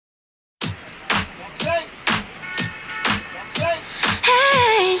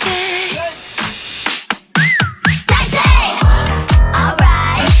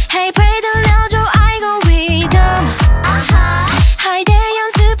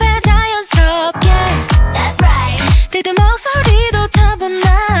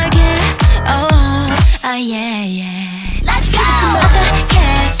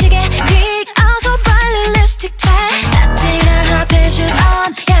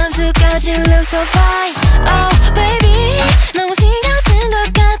so fine. Oh baby, 너무 신경 쓴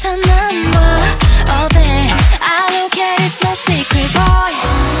것 같아 난 뭐 어때? I don't care, it's no secret boy.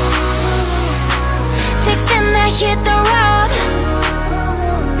 직진 나 hit the road.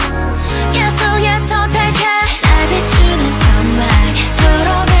 Yes or yes 선택해. 날 비추는 sunlight.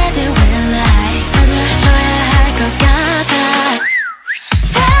 도로가 될 red light. 서둘러야 할 것 같아.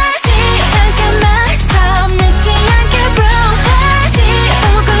 다시 잠깐만 stop. 늦지 않게 bro. 다시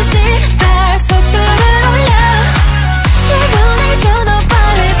보고 싶다. 속도를 올려. 1분을 줘도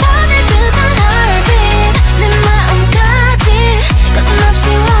빨리 터질 듯한 heartbeat. 내 마음까지 거침없이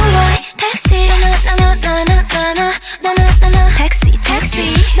one way. 택시 나나나나나나나나나나 택시 택시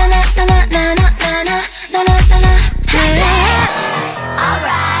나나나나나나나나나나나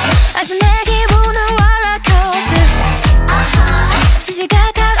Alright. 아주 내 기분은 rollercoaster.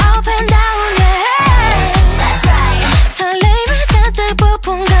 시시각각 up and down, yeah. That's right. 설레임을 잔뜩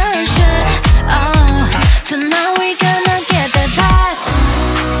부푼 gunshot. Oh, tonight we gonna get that fast.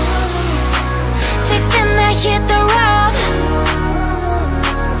 직진 나 hit the road.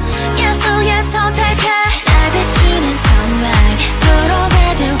 Yes or yes 선택해. 날 비추는 sunlight.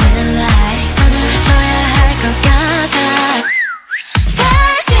 도로가 될 red light. 서둘러야 할 것 같아.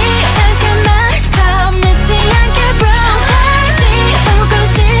 다시 잠깐만 stop. 늦지 않게 bro. 다시 보고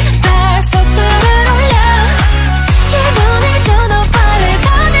싶다. 속도를 올려. 1분을 줘도 빨리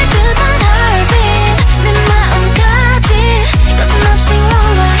터질 듯한 heartbeat. 내 마음까지 거침없이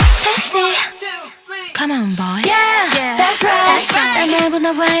one way. 택시 Come on boy. Yeah, that's right. 날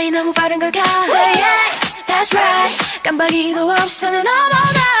보나 왜 너무 빠른 걸까? Yeah, that's right. 깜빡이도 없이 선을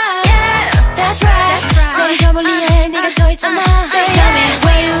넘어가. Yeah, that's right. 저기 저 멀리에 네가 서 있잖아. Tell me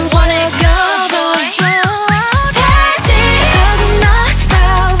where you wanna go boy. 다시 거기 너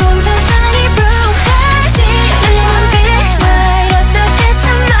stop. 온 세상이 broom. 다시 날려온 fix right. 어떻게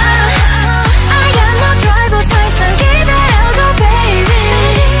참아. I got no driver. 더 이상 기다려줘 baby.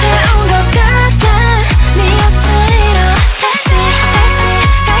 태운 것 같아. 네 앞자리로. 택시 택시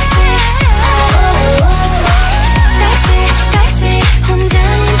택시 택시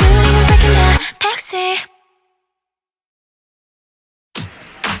혼자인 둘이는 밝힌다. 택시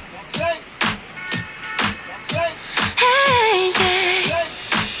Hey yeah.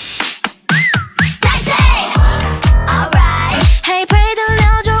 Hey pray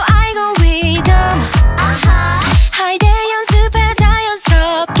들려줘 I go rhythm. Hi there 연습해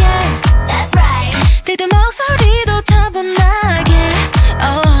자연스럽게. That's right. 들들 목소리도 차분하게.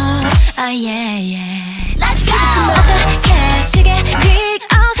 Oh yeah yeah. Let's go. 어떻게 시계 quick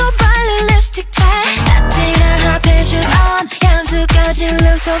어서 빨리 립스틱 책. 아찔한 핫팬 shoes on. 향수까지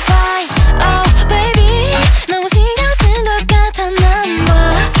look so fine. Oh baby 너무 신경 쓴 것 같아 난 뭐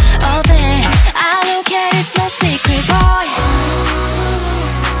어때? I don't care, it's no secret boy.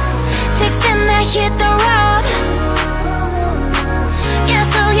 직진 나 hit the road.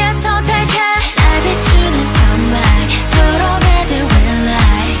 Yes or yes 선택해. 날 비추는 sunlight. 도로가 될 red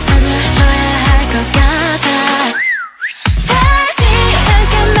light. 서둘러야 할 것 같아. 다시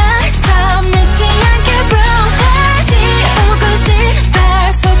잠깐만 stop. 늦지 않게 bro. 다시 보고 싶다.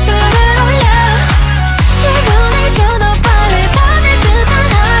 속도를 올려. 1분을 줘도 빨리 터질 듯한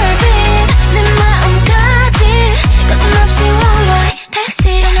heartbeat. 내 마음까지 거침없이 one way. 택시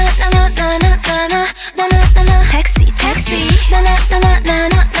나나나나나나나나나 택시 택시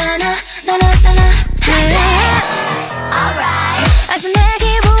나나나나나나나나나나 Alright. 아주 내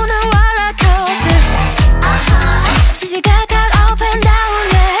기분은 rollercoaster. 시시각각 up and down,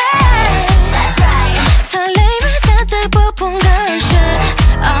 yeah. That's right. 설레임을 잔뜩 부푼 gunshot.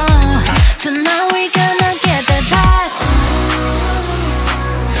 Oh, tonight we gonna get that fast.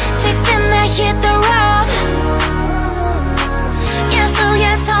 직진 나 hit the road. Yes or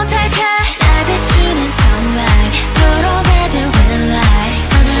yes 선택해. 날 비추는 sunlight. 도로가 될 red light.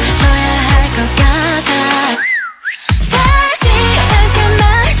 서둘러야 할 것 같아. 다시 잠깐만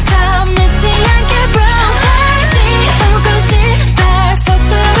stop. 늦지 않게 bro. 다시 보고 싶다.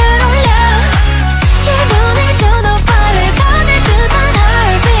 속도를 올려. 1분을 줘도 빨리 터질 듯한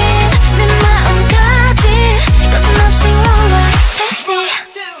heartbeat. 내 마음까지 거침없이 one way. 택시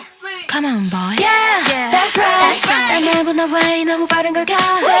Come on boy. Yeah, that's right. 날 보나 왜 너무 빠른 걸까?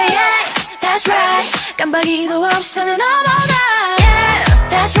 Yeah, that's right. 깜빡이도 없이 선을 넘어가. Yeah,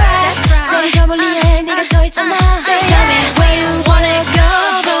 that's right. 저기 저 멀리에 네가 서 있잖아. Tell me where you wanna go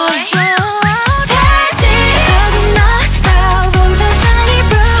boy. 다시 거기 너 stop. 온 세상이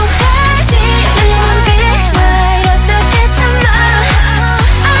broom. 다시 날려온 fix right. 어떻게 참아.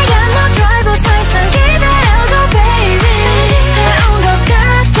 I got no driver. 더 이상 기다려줘 baby. 태운 것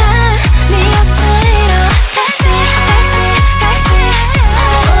같아. 네 앞자리로. 택시 택시 택시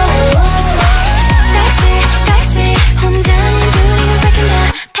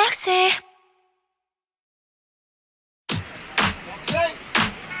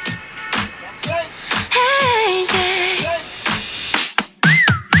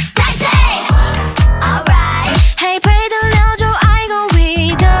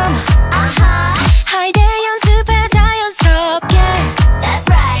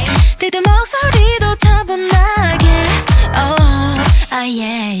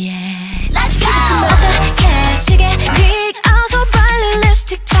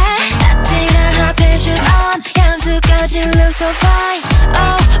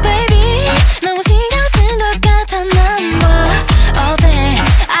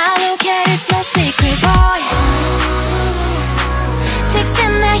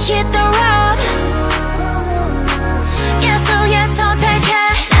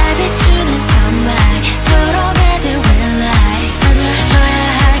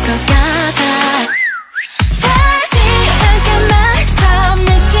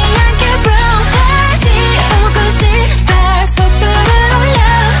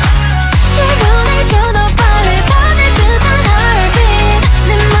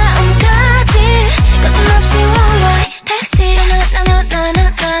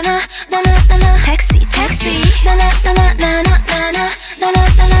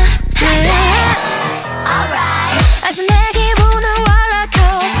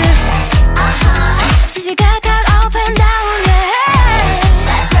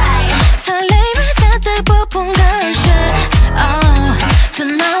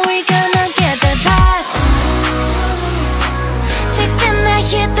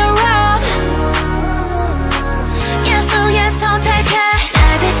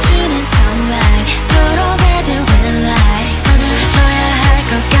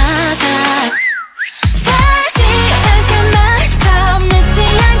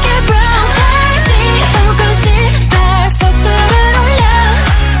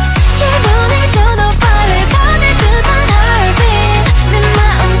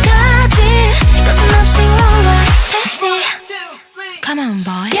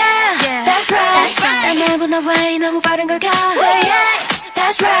boy. Yeah, that's right. 날보다 왜 너무 빠른 걸까? Say yeah,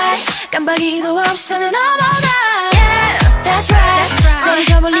 that's right. 깜빡이도 없이 손을 넘어가. Yeah, that's right. 저기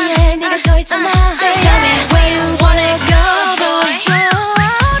저 멀리에 네가 서 있잖아. Say tell me where you wanna go, boy.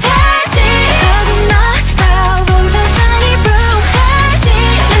 다시 거기 너 stop 온 세상이 broke. 다시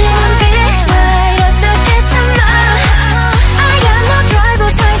흘러온 this night 어떻게 참아? I got no driver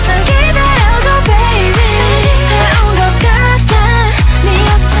더 이상 기다려줘 baby. 다 온 것 같아 네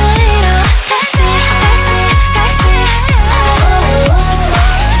옆자리로. Taxi, taxi, taxi.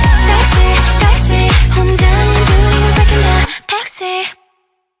 Taxi, taxi. 혼자인 둘이면 뺏긴다. Taxi.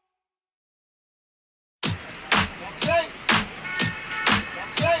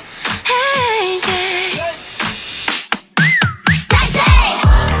 Hey, yeah. Taxi.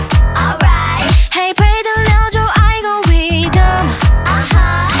 Alright. Hey, pray 들려줘 I go rhythm.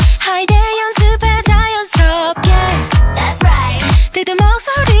 Hi there 연습해 자연스럽게. That's right. 들들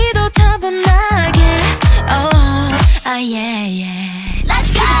목소리도 차분하게. Oh, ah yeah yeah.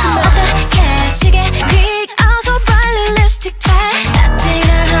 Let's go. 어떻게 시계 quick 어서 빨리 립스틱 잘.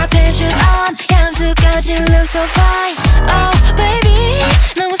 아찔한 핫팬 shoes on. 향수까지 look so fine. Oh baby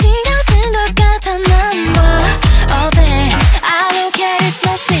너무 신경 쓴 것 같아 난 뭐 all day. I don't care it's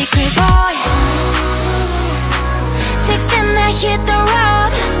no secret boy. 직진 내 hit the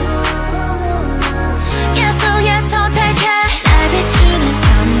road. Yes or yes 선택해. 날 비추는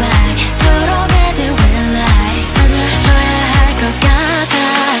sunlight. 도로가 될 red light. 서둘러야 할 것 같아.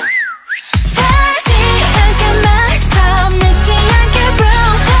 다시 잠깐만 stop 늦지 않게 bro.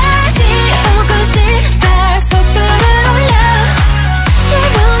 다시 focus 발 속도를 올려.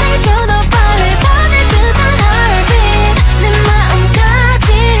 1분을 줘도 빨리 터질 듯한 heartbeat. 내 마음까지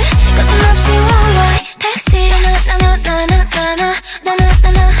거침없이 worldwide. Taxi 나나나나나나나나나나.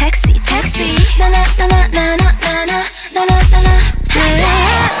 Taxi taxi 나나나나나나나나나나나.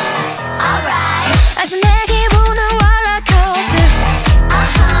 Alright. 아주 내 기분은 roller coaster.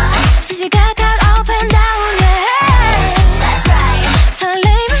 시시각각 up and down yeah. That's right.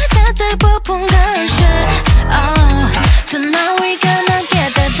 설레임을 잔뜩 부푼 gunshot. Oh, tonight we're gonna get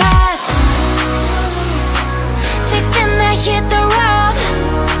the best. 직진 내 hit the road.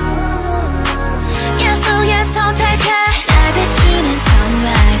 Yes or yes 선택해. 날 비추는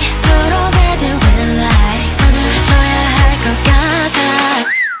sunlight. 도로가 될 red light. 서둘러야 할 것 같아.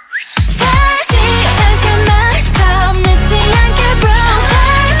 다시 잠깐만 stop 늦지 않게 bro.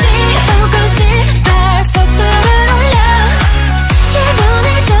 다시 focus 발 속도를 올려. 1분을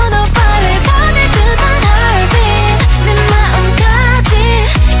줘도 빨리 터질 듯한 heartbeat. 내 마음까지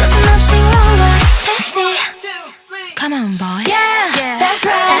거침없이 worldwide. Taxi. Come on boy. Yeah, that's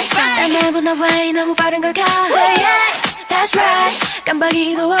right. 날보다 왜 너무 빠른 걸까? Say yeah, that's right.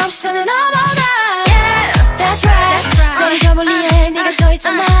 깜빡이도 없이 손을 넘어가. Yeah, that's right. 저기 저 멀리에 네가 서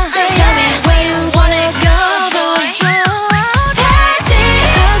있잖아. Say tell me where you wanna go, boy. 다시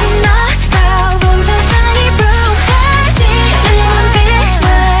거기 너 stop 온 세상이 broke. 다시 흘러온 this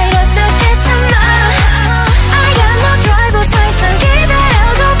night 어떻게 참아? I got no driver 더 이상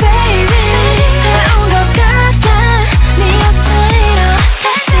기다려줘 baby. 다 온 것 같아 네 옆자리로.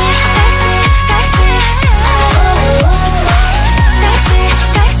 Taxi, taxi, taxi. Taxi,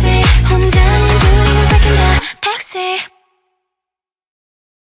 taxi. 혼자인 둘이면 뺏긴다. Taxi.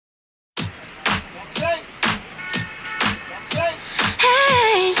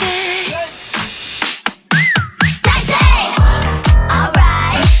 Hey, yeah. Taxi.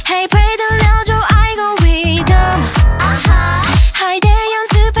 Alright. Hey, pray 들려줘 I go rhythm. Hi there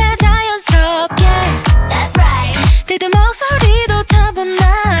연습해 자연스럽게. That's right. 들들 목소리도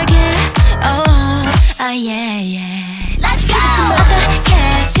차분하게. Oh, ah yeah yeah. Let's go.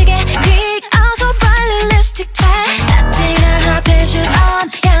 어떻게 시계 quick 어서 빨리 립스틱 잘. 아찔한 핫팬 shoes on.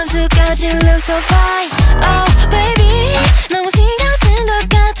 향수까지 look so fine. Oh baby 너무 신경 쓴 것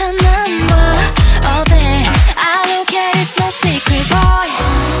같아 난 뭐 all day. I don't care it's no secret boy.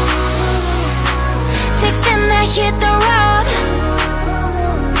 직진 내 hit the road.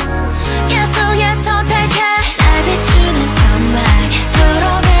 Yes or yes 선택해. 날 비추는 sunlight.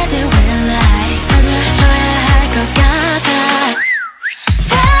 도로가 될 red light. 서둘러야 할 것 같아.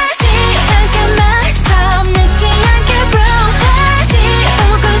 다시 잠깐만 stop 늦지 않게 bro. 다시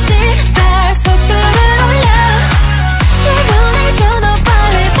focus 발 속도를 올려. 1분을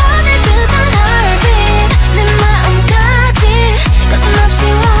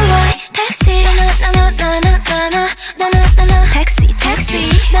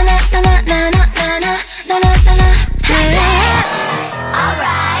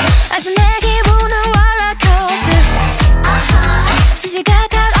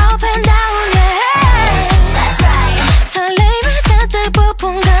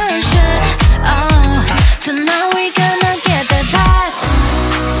gunshot. Oh, tonight we gonna get that fast.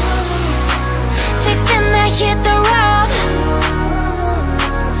 직진 내 hit the road.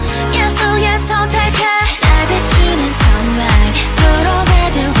 예술의 선택해 날 비추는 sunlight.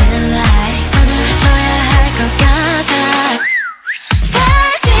 도로가 돼 with light. 서둘러야 할 것 같아.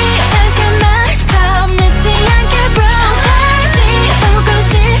 다시 잠깐만 stop 늦지 않게 bro. 다시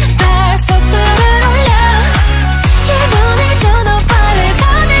벚꽃이 날 속도를 올려. 1분이 줘도 빨리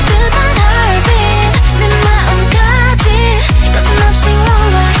터질 듯한 heartbeat. 내 마음까지 거침없이 one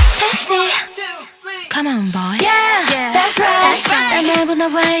way taxi. Come on boy. Yeah, that's right. 날보다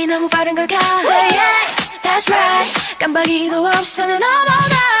왜 너무 빠른 걸까? Yeah, that's right. 깜빡이도 없어는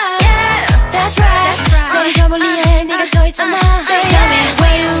넘어가. Yeah, that's right. 저기 저 멀리에 네가 서 있잖아. Tell me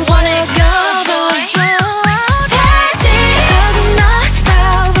where you wanna go boy. 다시 거기 너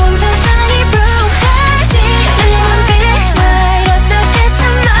stop 온 세상이 broom. 다시 날려온 fix right 어떻게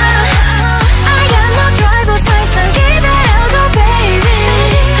참아. I got no drive 더 이상 기다려줘 baby.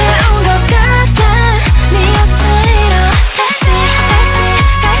 다 온 것 같아 네 옆자리로. Taxi, taxi,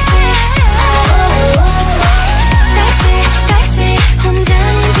 taxi. Taxi, taxi.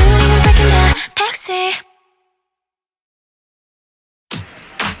 혼자는 둘이는 뺏긴다. Taxi.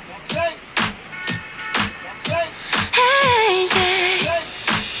 Hey, yeah.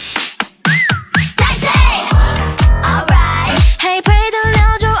 Taxi. Alright. Hey, play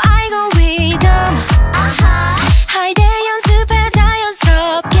들려줘 I go rhythm. Hi there 연습해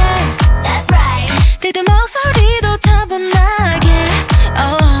자연스럽게. That's right. 들들 목소리도 차분하게.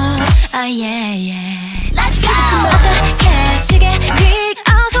 Oh, ah yeah yeah. Let's go. 어떻게 시계 quick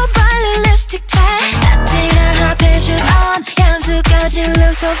어서 빨리 립스틱 책. 아찔한 핫패 shoes on. 향수까지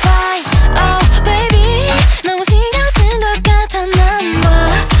look so fine. Oh baby 너무 신경 쓴 것 같아 난 뭐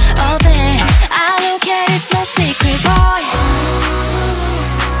어때 I don't care it's no secret boy.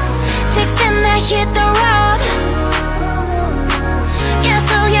 직진 내 hit the road.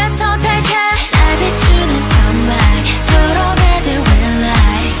 예술의 선택해 날 비추는 sunlight. 도로가 돼 with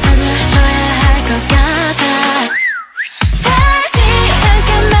light. 서둘러야 할 것 같아. 다시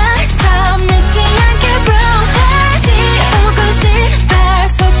잠깐만 stop 늦지 않게 bro. 다시 벚꽃이 날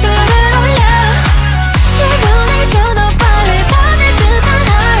속도를 올려. 1분이 줘도 빨리 터질 듯한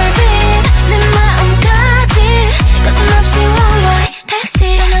heartbeat. 내 마음까지 거침없이 one way taxi.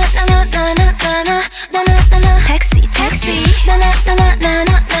 나나나나나나나나나나나 taxi taxi.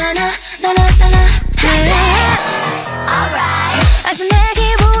 나나나나나나나나나나나. Alright. 아주 내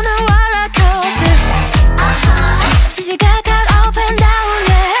기분은 roller coaster. 시시각각 up and down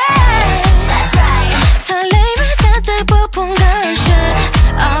yeah. That's right. 설레임을 잔뜩 부푼 gunshot.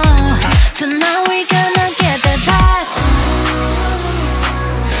 Oh, tonight we gonna get that fast.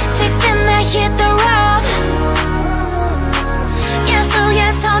 직진 내 hit the road.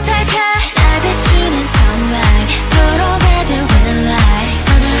 예술의 선택해 날 비추는 sunlight. 도로가 돼 with light.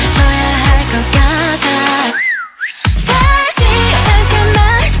 서둘러야 할 것 같아. 다시 잠깐만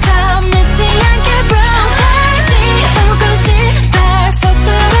stop 늦지 않게 bro. 다시 벚꽃이 날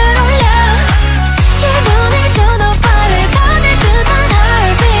속도를 올려. 1분이 줘도 빨리 터질 듯한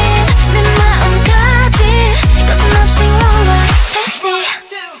heartbeat. 내 마음까지 거침없이 one way taxi.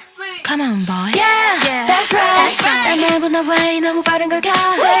 Come on boy. Yeah, that's right. 날보다 왜 너무 빠른 걸까?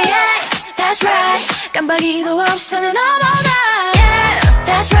 Yeah, that's right. 깜빡이도 없어는 넘어가. Yeah,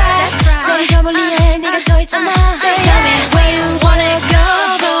 that's right. 저기 저 멀리에 네가 서 있잖아. Tell me where you wanna go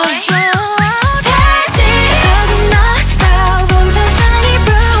boy. 다시 거기 너 stop 온 세상이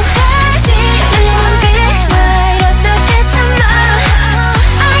broom. 다시 날려온 fix right 어떻게 참아.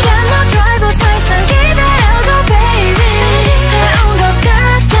 I got no drive 더 이상 기다려줘 baby. 다 온 것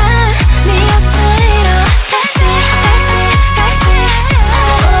같아 네 옆자리로. Taxi, taxi, taxi.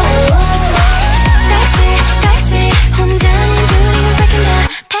 Taxi, taxi. 혼자는 둘이는 뺏긴다.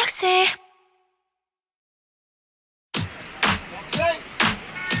 Taxi.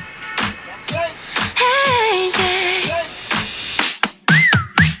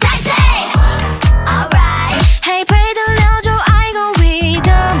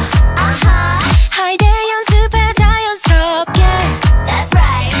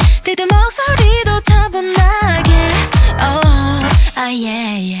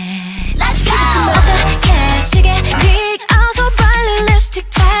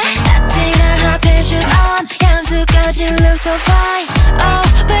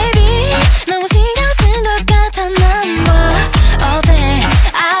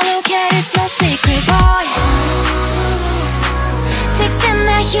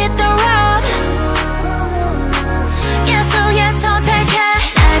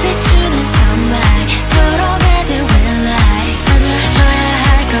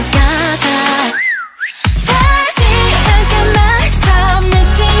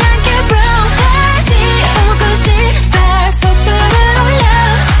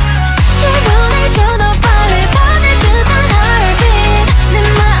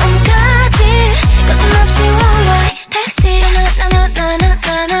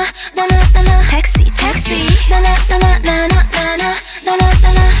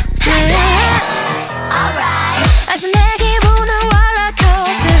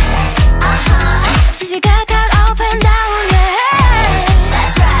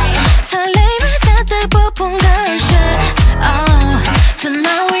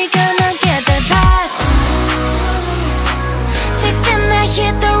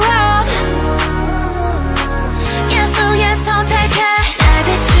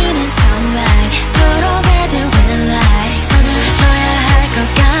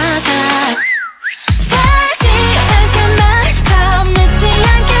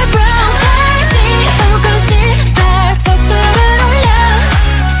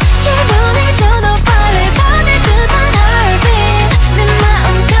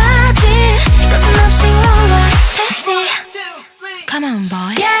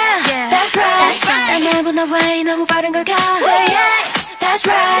 Yeah, that's right. 나보다 왜 너무 빠른 걸까? Say yeah, that's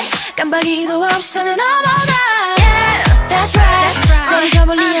right. 깜빡이도 없이 손을 넘어가. Yeah, that's right. 저기 저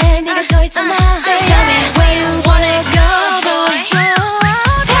멀리에 네가 서 있잖아. Say tell me where you wanna go, boy.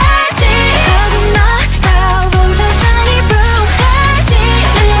 다시 거기 너 style 온 세상이 blue. 다시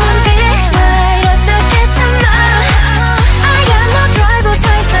날려온 fix 날 어떻게 참아. I got no driver 더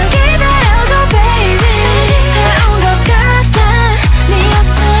이상 기다려줘 baby. 다 온 것 같아 네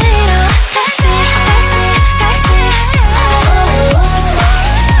옆자리로. Taxi, taxi, taxi.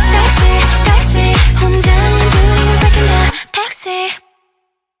 Taxi, taxi. 혼자는 불이는 밝힌다. Taxi.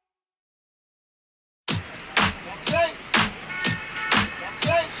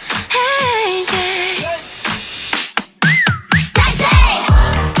 Hey, yeah. Taxi.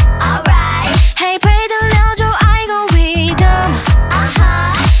 Alright. Hey, play 들려줘 I go rhythm.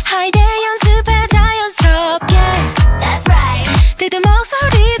 Hi there 연습해 자연스럽게. That's right. 들들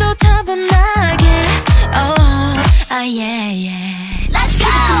목소리도 차분하게. Oh, ah yeah yeah. Let's go.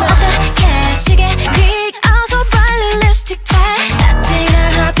 어떻게 시계 quick 어서 빨리 립스틱 책.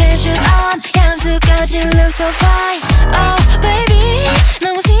 아찔한 하필 shoes on 향수까지 look so fine. Oh baby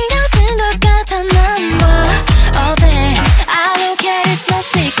너무 신경 쓴 것 같아 난 뭐 all day I don't care it's no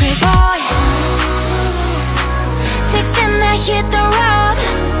secret boy. 직진 나 hit the road.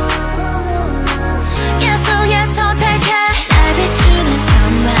 Yes or yes 선택해. 날 비추는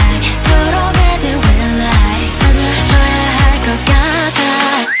sunlight 도로가 될 red light 서둘러야 할 것 같아.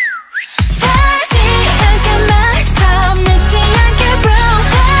 다시 잠깐만 stop 늦지 않게 bro.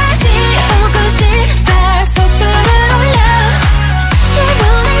 다시 봄꽃이 날 속도를 올려.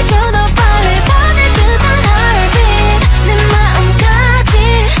 1분을 줘도 빨리 터질 듯한 heartbeat 내 마음까지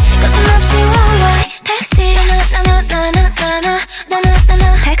거침없이 walk taxi. 나나나나나나나나나나나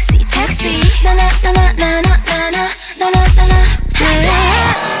taxi taxi. 나나나나나나나나나나나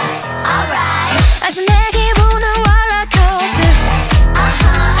alright. 아주 내 기분은 roller coaster.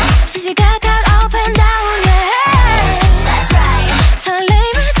 시시각각 up and down yeah. That's right.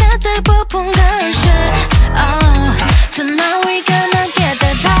 설레임을 잔뜩 부푼 gunshot. Oh, tonight we gonna get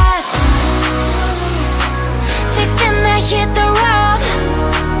that fast. 직진 나 hit the road.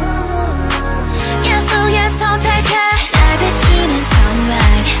 Yes or yes 선택해. 날 비추는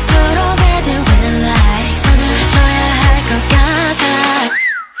sunlight 도로가 될 red light 서둘러야 할 것 같아.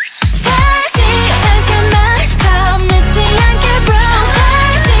 다시 잠깐만 stop 늦지 않게 bro.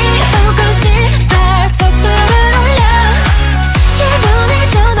 다시 봄꽃이 날 속도를 올려. 1분을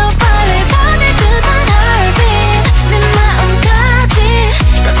줘도 빨리 터질 듯한 heartbeat 내 마음까지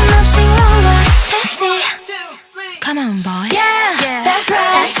거침없이 walk taxi. Come on boy. Yeah, that's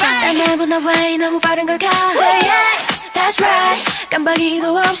right. 나보다 왜 너무 빠른 걸까? Say yeah, that's right.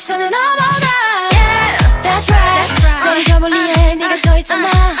 깜빡이도 없이 손을 넘어가. Yeah, that's right. 저기 저 멀리에 네가 서 있잖아.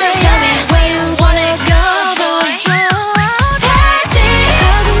 Say tell me where you wanna go, boy. 다시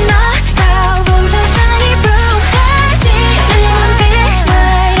거기 너 style 온 세상이 blue. 다시 날려온 fix 날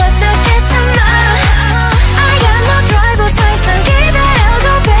어떻게 참아. I got no driver 더 이상 기다려줘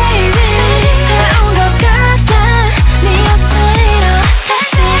baby. 다 온 것 같아 네 옆자리로.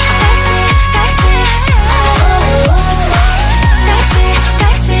 Taxi, taxi, taxi. Taxi,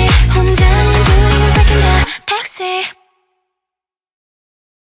 taxi. 혼자는 불이는 밝힌다. Taxi.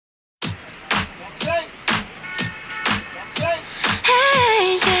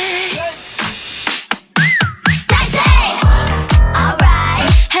 Hey, yeah. Taxi. Alright.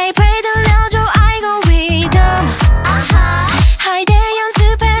 Hey, play 들려줘 I go rhythm. Hi there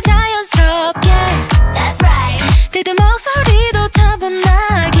연습해 자연스럽게. That's right. 들들 목소리도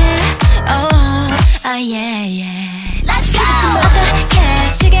차분하게. Oh, ah yeah yeah. Let's go. 어떻게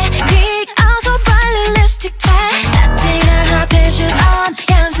시계 quick 어서 빨리 립스틱 책. 아찔한 하필 shoes on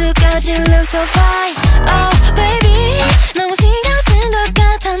향수까지 look so fine. Oh baby 너무 신경 쓴 것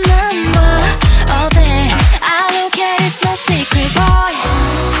같아 난 뭐 all day I don't care it's no secret boy.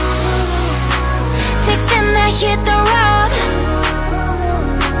 직진 나 hit the road.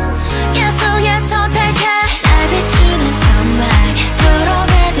 Yes or yes 선택해. 날 비추는 sunlight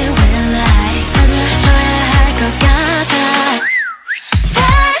도로가 될 red light 서둘러야 할 것 같아.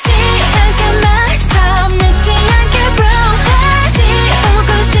 다시 잠깐만 stop 늦지 않게 bro. 다시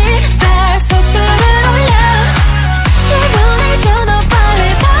봄꽃이 날 속도를 올려. 1분을 줘도 빨리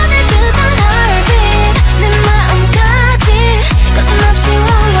터질 듯한 heartbeat 내 마음까지 거침없이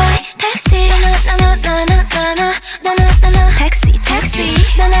walk taxi. 나나나나나나나나나나 taxi taxi.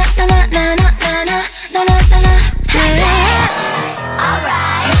 나나나나나나나나나나나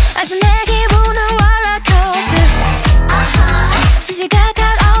alright. 아주 내 기분은 roller coaster. 시시각각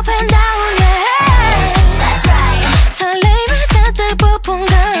up and down yeah. That's right. 설레임을 잔뜩 부푼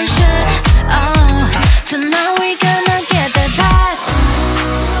건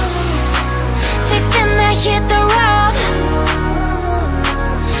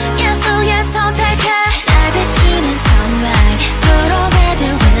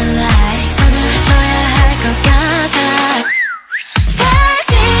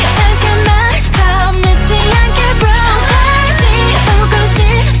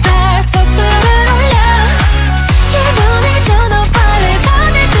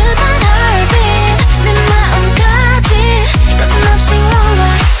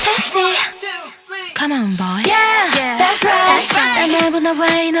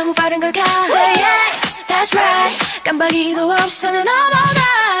깜빡이도 없이 손을 넘어가.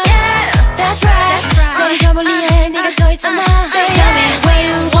 Yeah, that's right. 저기 저 멀리에 네가 서 있잖아. Tell me where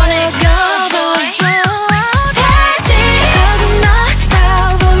you wanna go, boy. 다시 거기 너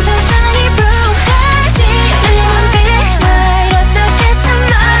stop 온 세상이 broom. 다시 날려온 fix 날 어떻게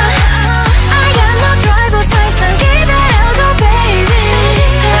참아. I got no driver 더 이상 기다려줘 baby.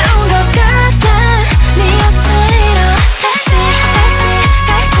 다 온 것 같아 네 옆자리로.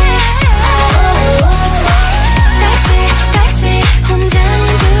 택시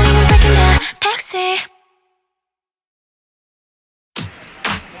혼자는 둘이는 뺏긴다. 택시.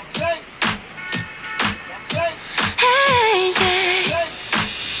 Hey, yeah.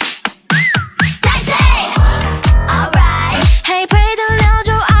 Taxi. Alright. Hey, pray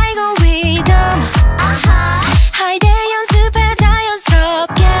들려줘 I go rhythm. Hi there 연습해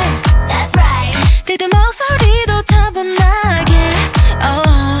자연스럽게. That's right. 그때 목소리도 차분하게.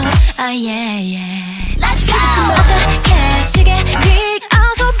 Oh, yeah, yeah. Let's go. 어떻게 시계 quick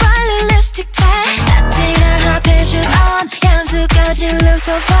어서 빨리 립스틱 책. 아찔한 핫팬 shoes on. 향수까지 look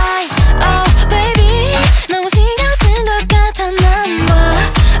so fine. Oh, baby. 너무 신경 쓴 것 같아 난 뭐.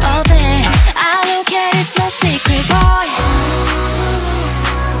 All day I don't care it's my secret boy.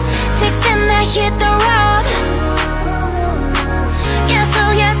 직진 내 hit the road. Yes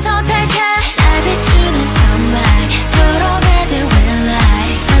or yes 선택해. 날 비추는 sunlight. 도로가 돼 with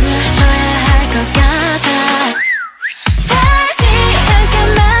light. 서둘러야 할 것 같아. 다시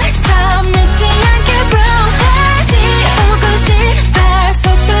잠깐만 stop 늦지 않게 bro. 다시 오고씩 달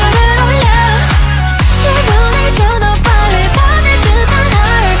속도를 올려. 1분을 줘도 빨리 터질 듯한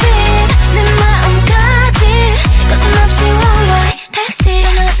heartbeat. 내 마음까지 거침없이 worldwide. 택시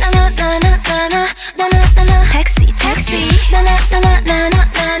나나나나나나나나나나 택시 택시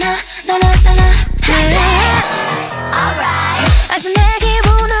나나나나나나나나나나나. Alright. 아주 내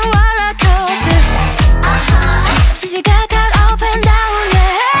기분은 rollercoaster. 시시각각 up and down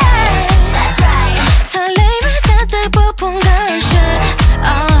yeah. That's right. 설레임에 잔뜩 부푼 gunshot.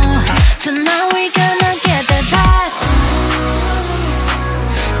 Oh, tonight we gonna get the best.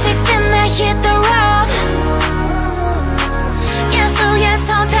 직진 내 hit the road. Yes or yes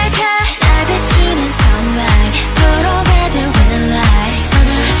선택해. 날 비추는 sunlight. 도로가 돼 with light.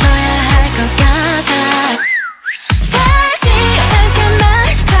 서둘러야 할 것 같아. 다시 잠깐만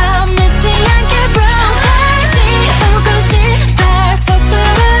stop 늦지 않게 bro. 다시 오고씩 달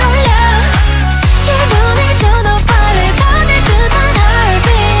속도를 올려. 1분을 줘도 빨리 터질 듯한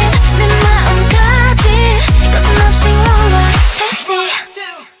heartbeat. 내 마음까지 거침없이 worldwide. 택시.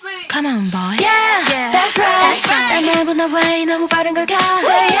 Come on boy. Yeah, that's right. 날 보나 왜 너무 빠른 걸까.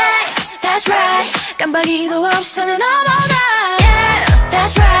 Say yeah, that's right. 깜빡이도 없이 손을 넘어가. Yeah,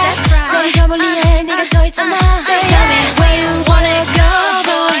 that's right. 저기 저 멀리에 네가 서 있잖아. Tell me where you wanna go,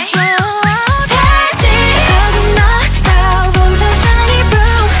 boy. 다시 거기 너 stop 온 세상이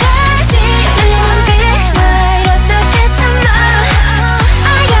broom. 다시 날려온 fix 날 어떻게 참아. I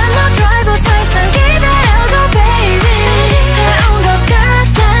got no driver 더 이상 기다려줘 baby. 다 온 것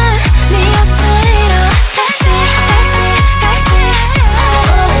같아 네 옆자리로.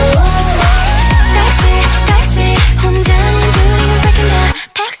 택시 혼자는 둘이는 뺏긴다.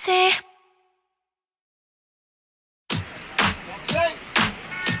 택시.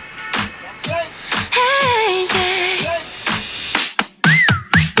 Hey, yeah.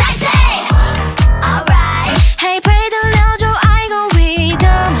 Taxi. Alright. Hey, pray 들려줘 I go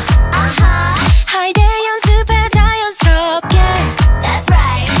rhythm. Hi there 연습해 자연스럽게. That's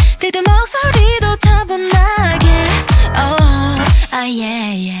right. 그때 목소리도 차분하게. Oh,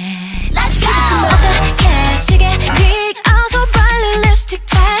 yeah, yeah. Let's go. 어떻게 시계 quick 어서 빨리 립스틱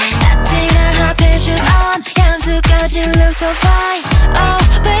책. 아찔한 핫팬 shoes on. 향수까지 look so fine. Oh,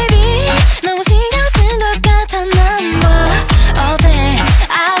 baby. 너무 신경 쓴 것 같아 난 뭐. All day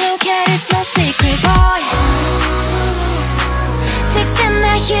I don't care it's my secret boy. 직진 내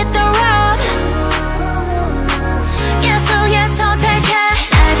hit the road. Yes or yes 선택해.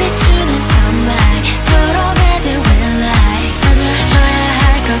 날 비추는 sunlight. 도로가 돼 with light. 서둘러야 할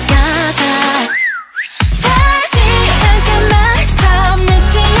것 같아. 다시 잠깐만 stop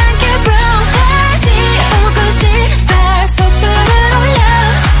늦지 않게 bro. 다시 오고씩 달 속도를 올려.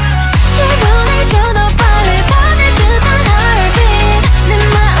 1분을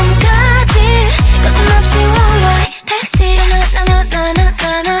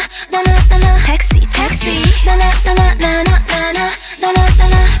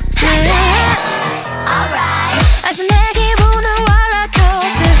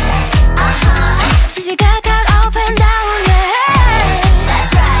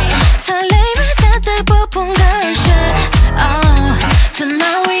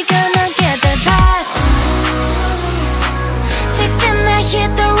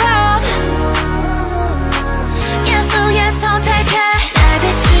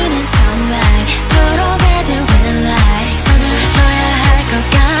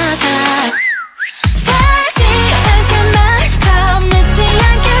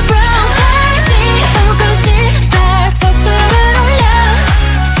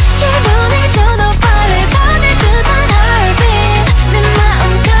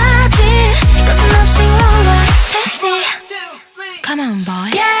on boy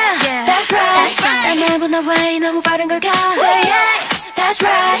yeah, that's right 날 말보다 왜 너무 빠른 걸까 Say yeah, that's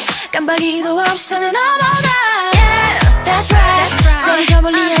right 깜빡이도 없이 손을 넘어가 Yeah, that's right 저기 저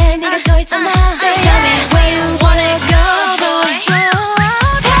멀리에 네가 서 있잖아 Say tell me where you wanna go boy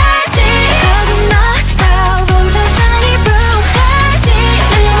다시 거기 너 stop 온 세상이 broke 다시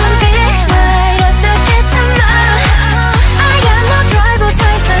밀려난 fix 날 어떻게 참아 I got no trouble 더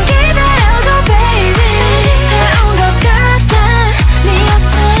이상 기다려줘 baby 다 온 것 같아 네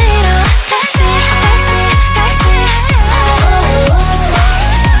옆자리로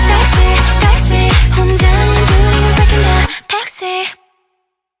택시 혼자는 둘이는 뺏긴다 택시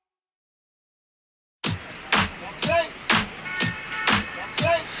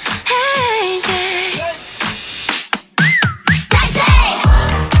Hey yeah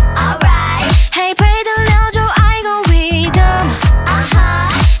Hey pray 들려줘 I go rhythm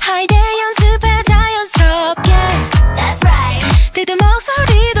Hi there 연습해 자연스럽게 That's right 그대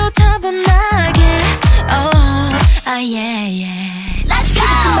목소리도 차분하게 Oh yeah yeah Let's go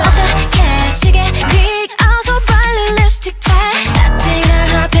어떻게 시계 quick 어서 빨리 립스틱 책 아찔한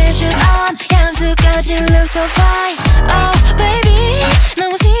핫팬 shoes on 향수까지 look so fine Oh baby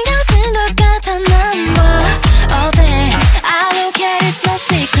너무 신경 쓴 것 같아 난 뭐 어때 I don't care it's no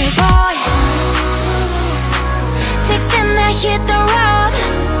secret boy 직진 내 hit the road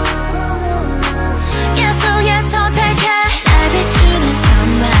Yes or yes 선택해 날 비추는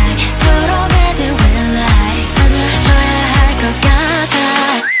sunlight 도로가 될 red light 서둘러야 할 것 같아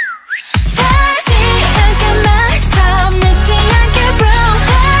다시 잠깐만 stop 늦지 않게 bro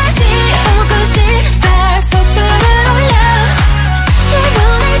다시 보고 싶다 속도를 올려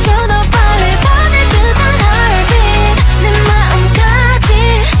기분을 줘도 빨리 터질 듯한 heartbeat 내 마음까지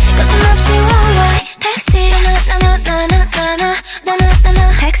거침없이 one way 택시 나나나나나나나나나나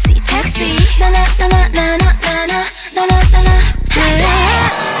택시 택시 나나나나나나나나나나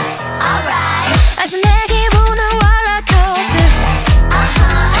아주 내 기분은 rollercoaster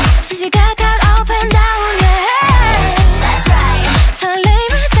시시각각 up and down yeah That's right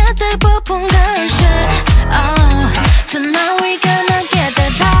설레임을 잔뜩 부푼 gunshot Oh tonight we gonna get the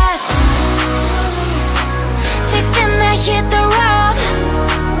best 직진 내 hit the road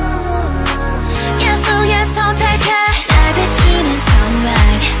Yes or yes 선택해 날 비추는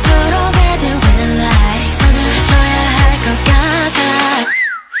sunlight 도로가 될 red light 서둘러야 할 것 같아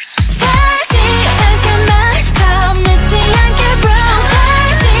다시 잠깐만 stop 늦지 않게 bro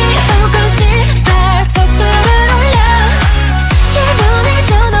다시 보고 싶다 속도를 올려 기분을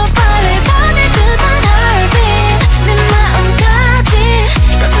줘도 빨리 터질 듯한 heartbeat 내 마음까지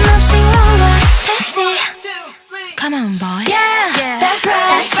거침없이 one way 택시 Come on boy yeah, that's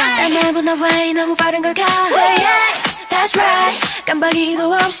right 날 말보다 왜 너무 빠른 걸까 Say yeah, that's right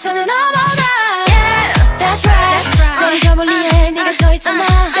깜빡이도 없이 손을 넘어가 Yeah, that's right 저기 저 멀리에 네가 서 있잖아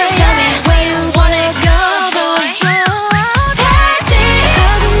Say tell me where you wanna go boy 다시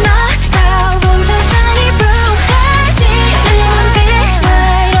거기 너 stop 온 세상이 broke 다시 밀려난 fix 날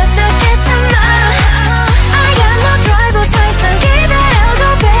어떻게 참아 I got no trouble 더 이상 기다려줘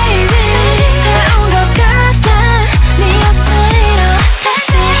baby 다 온 것 같아 네 옆자리로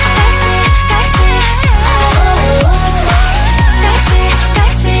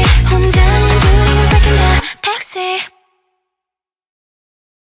택시 혼자는 둘이는 뺏긴다 택시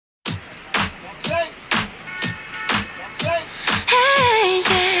Hey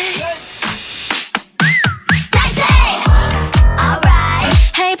yeah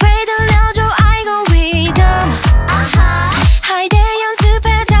Hey pray 들려줘 I go rhythm Hi there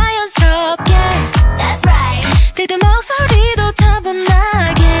연습해 자연스럽게 That's right 그대 목소리도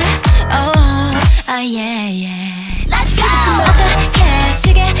차분하게 Oh yeah yeah Let's go 어떻게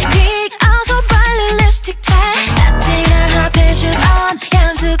시계 quick 어서 빨리 립스틱 책 아찔한 핫팬 shoes on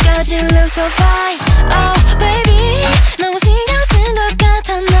향수까지 look so fine Oh baby 너무 신경 쓴 것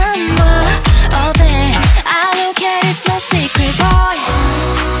같아 난 뭐 어때 I don't care it's no secret boy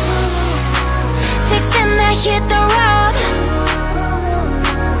직진 내 hit the road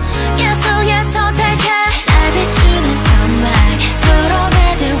Yes or yes 선택해 날 비추는 sunlight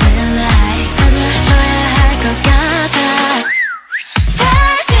도로가 될 red light 서둘러야 할 것 같아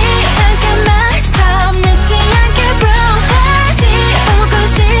다시 잠깐만 stop 늦지 않게 bro 다시 보고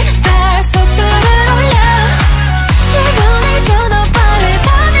싶다 속도를 올려 기분을 줘도 빨리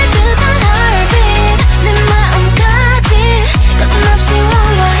터질 듯한 heartbeat 내 마음까지 거침없이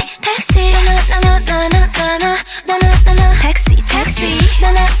one way 택시 나나나나나나나나나 택시 택시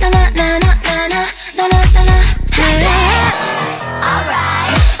나나나나나나나나나나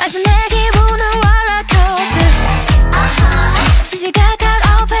아주 내 기분은 rollercoaster 시시각각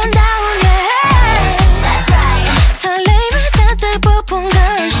up and down yeah That's right 설레임을 잔뜩 부푼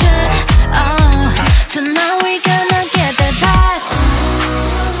gunshot. Tonight we gonna get the best.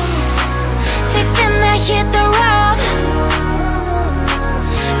 직진 내 hit the road.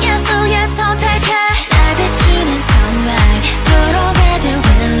 예술의 선택해 날 비추는 sunlight. 들어가듯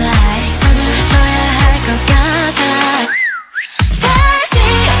winning light. 서둘러야 할 것 같아. 다시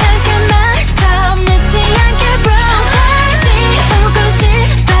잠깐만 stop 늦지 않게 bro. 다시 조금씩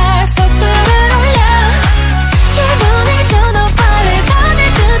달 속도를 올려. 1분을 줘도 빨리 터질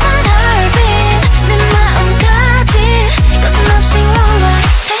듯한 heartbeat. 내 마음까지 거침없이 올라.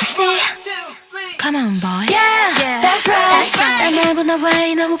 Taxi come on boy. Yeah, that's right. 날 나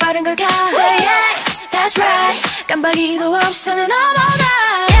왜 너무 빠른 걸까? Say yeah, that's right. 깜빡이도 없이 손을 넘어가.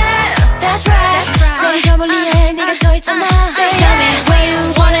 Yeah, that's right. 저기 저 멀리에 네가 서 있잖아. Say tell me where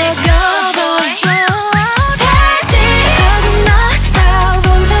you wanna go boy. 다시 거기 너 stop 온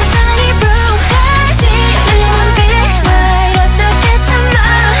세상이 broke. 다시 날려온 big smile 어떻게 참아.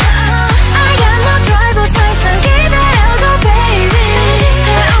 I got no drive 서 이상 기다려줘 baby. 다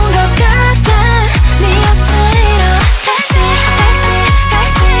온 것 같아 네 옆자리로. Taxi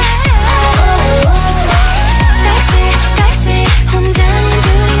taxi 혼자는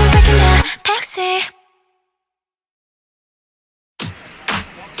그림을 뺏긴다. Taxi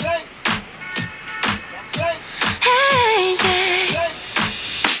hey yeah.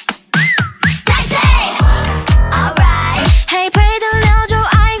 Taxi alright. Hey play 들려줘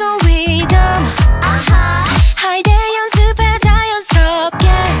I go rhythm. Hi there 연습해 자연스럽게.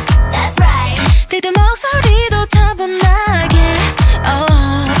 That's right. 들들 목소리도 차분하게.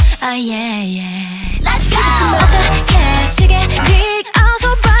 Oh yeah yeah. Let's go. 어떻게 시계 quick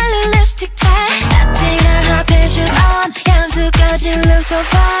어서 빨리 립스틱 책. 아찔한 핫팬 shoes on 향수까지 look so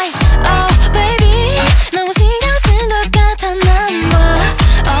fine. Oh baby 너무 신경 쓴 것 같아 난 뭐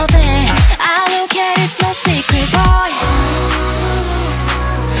어때 I don't care it's no secret boy.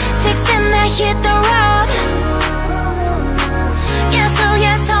 직진 내 hit the road.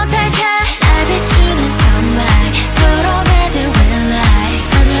 예술의 선택해 날 비추는 sunlight. 들어가듯 winning light.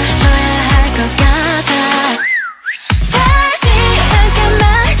 서둘러야 할 것 같아. 다시 잠깐만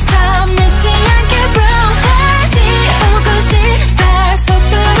stop 늦지 않게 bro. 다시 조금씩 달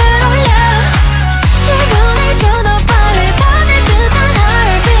속도를 올려. 1분을 줘도 빨리 터질 듯한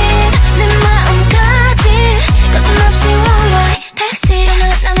heartbeat. 내 마음까지 거침없이 올라. Taxi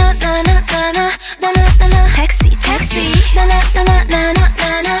나나나나나나나나나나. Taxi taxi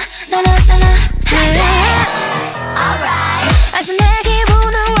나나나나나나나나나나나. Alright. 아주 내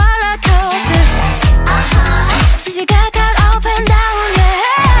기분은 roller coaster. 시시각각 up and down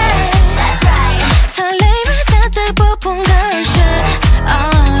yeah. That's right. 설레임을 잔뜩 부푼 gunshot.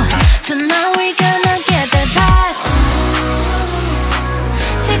 Tonight we gonna get the best.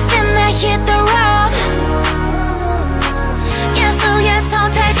 직진 내 hit the road. 예술의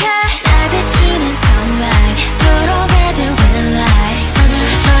선택해 날 비추는 sunlight. 들어가듯 winning light.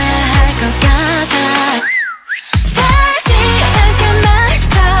 서둘러야 할 것 같아. 다시 잠깐만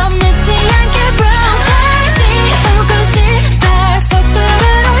stop 늦지 않게 bro. 다시 조금씩 달 속도를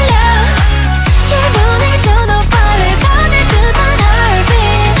올려. 1분을 줘도 빨리 터질 듯한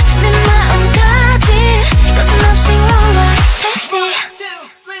heartbeat. 내 마음까지 거침없이 올라. Taxi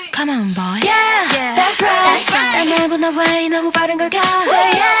come on boy. Yeah, that's right. 날 왜 너무 빠른 걸까?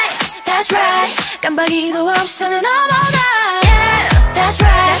 Say yeah, that's right. 깜빡이도 없이 손을 넘어가. Yeah, that's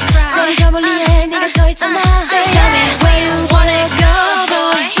right. 저기 저 멀리에 네가 서 있잖아. Say tell me where you wanna go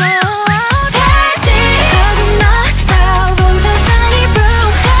boy. 다시 거기 너 stop 온 세상이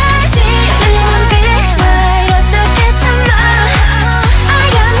broke. 다시 날려온 big smile 어떻게 참아. I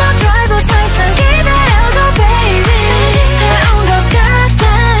got no drive 서 이상 기다려줘 baby. 다 온 것 같아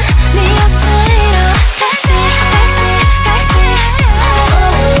네 옆자리로. Taxi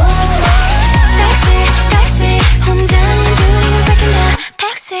taxi 혼자는 그림을 뺏긴다.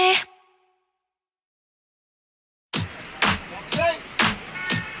 Taxi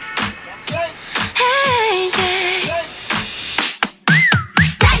hey yeah.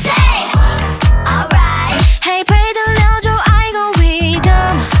 Taxi alright. Hey play 들려줘 I go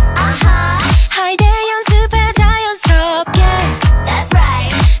rhythm. Hi there 연습해 자연스럽게. That's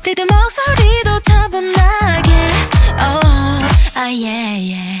right. 들들 목소리도 차분하게. Oh yeah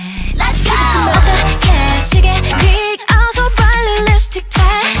yeah. Let's go. 어떻게 시계 quick 어서 빨리 립스틱 책.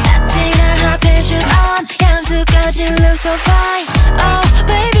 아찔한 핫팬 shoes on 향수까지 look so fine. Oh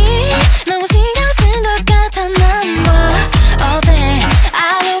baby 너무 신경 쓴 것 같아 난 뭐 어때 I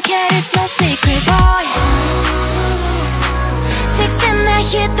don't care it's no secret boy. 직진 내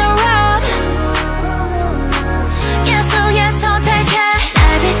hit the road. 예술의 선택해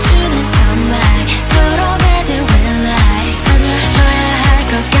날 비추는 sunlight. 들어가듯 winning light. 서둘러야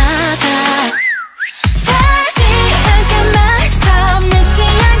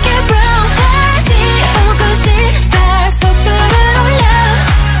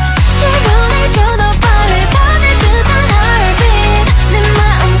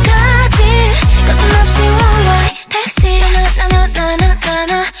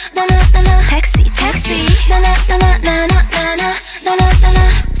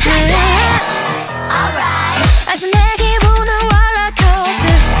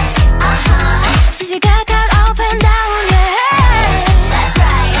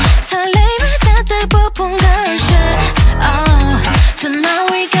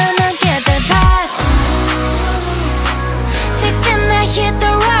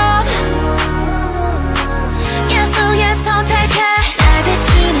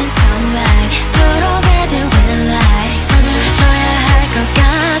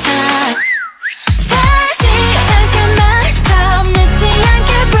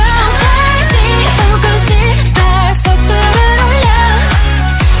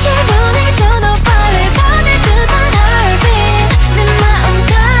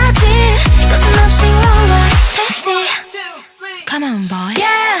boy.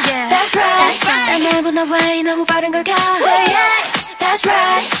 Yeah, that's right. 날보다 왜 너무 빠른 걸까? Say yeah, that's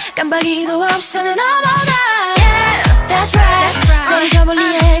right. 깜빡이도 없이 손을 넘어가. Yeah, that's right. 저기 저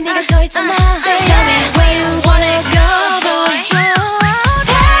멀리에 네가 서 있잖아. Say tell me where you wanna go, boy.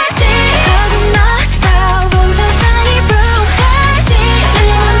 다시 거기 너 stop 온 세상이 broke. 다시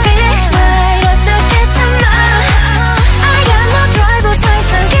널 fix right 어떻게 참아. I got no driver 더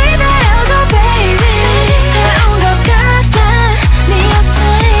이상 기다려줘 baby. 다 온 것 같아 네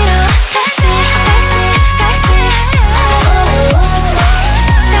옆자리로. Taxi, taxi, taxi.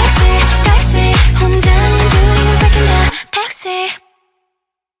 Taxi, taxi. 혼자인 둘이는 뺏긴다. Taxi.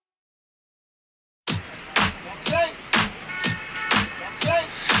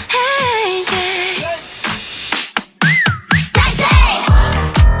 Hey, yeah. Taxi.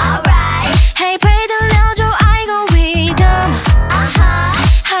 Alright. Hey, play 들려줘 I go rhythm.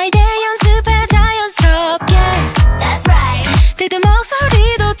 Hi there 연습해 자연스럽게. That's right. 그때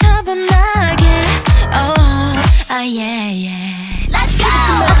목소리도 차분하게. Oh, ah yeah yeah. Let's go.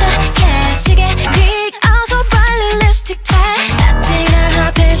 어떻게 시계 quick 어서 빨리 립스틱 책. 아찔한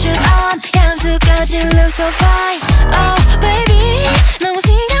하필 shoes on 향수까지 look so fine. Oh baby 너무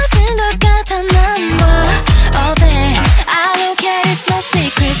신경 쓴 것 같아 난 뭐 어때 I don't care it's no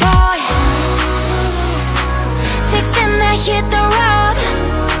secret boy. 직진 내 hit the road.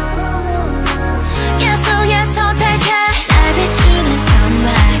 Yes or yes 선택해. 날 비추는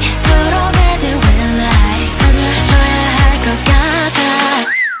sunlight 도로가들 with light 서둘러야 할 것 같아.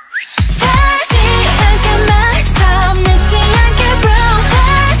 다시 잠깐만 stop 늦지 않게 bro.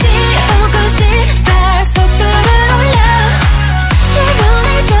 다시 봄꽃이 달 속도를 올려. 1분을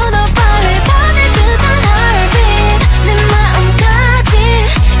줘도 빨리 터질 듯한 heartbeat. 내 마음까지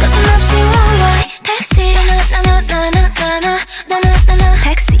거침없이 walk taxi. 나나나나나나나나나나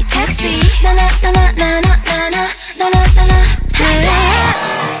taxi taxi. 나나나나나나나나나나나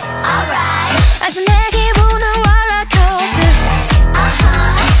alright. 아주 내 기분은 roller coaster.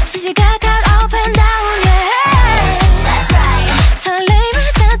 시시각각 up and down yeah. That's right. 설레임을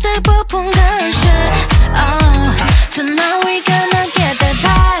잔뜩 부푼 gunshot. Oh, tonight we gonna get that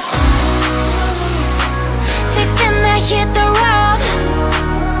fast. 직진 내 hit the road.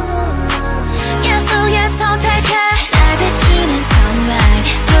 Yes or yes 선택해. 날 비추는 sunlight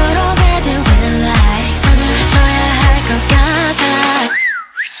도로가들 with light 서둘러야 할 것 같아.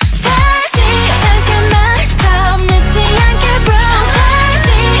 다시 잠깐만 stop 늦지 않게 bro. 다시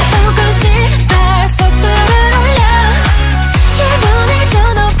봄꽃이 달 속도를 올려. 1분을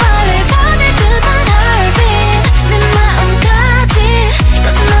줘도 빨리 터질 듯한 heartbeat. 내 마음까지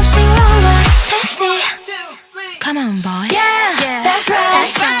거침없이 walk taxi. Come on boy. Yeah, that's right.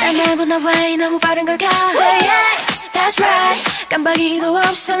 날보다 왜 너무 빠른 걸까? Say yeah, that's right. 깜빡이도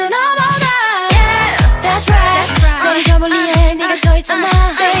없이 손을 넘어가. Yeah, that's right. 저기 저 멀리에 네가 서 있잖아.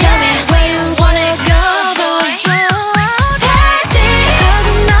 Say tell me where you wanna go, boy. 다시 거기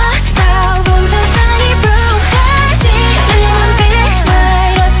너 stop 온 세상이 broke. 다시 널 fix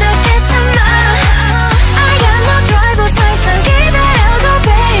right 어떻게 참아. I got no driver 더 이상 기다려줘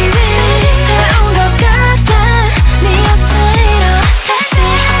baby. 다 온 것 같아 네 옆자리로. Taxi,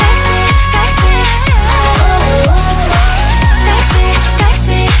 taxi, taxi. Taxi,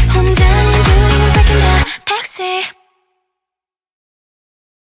 taxi. 혼자인 둘이는 뺏긴다. Taxi.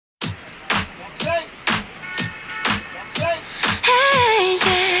 Hey,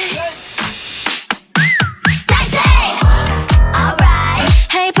 yeah. Taxi. Alright.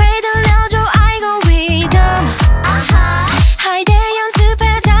 Hey, play 들려줘 I go rhythm. Hi there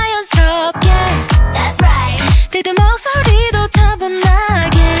연습해 자연스럽게. That's right. 그때 목소리도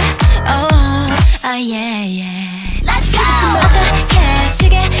차분하게. Oh, ah yeah yeah. Let's go. 어떻게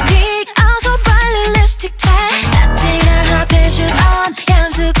시계 quick 어서 빨리 립스틱 책. 아찔한 하필 shoes on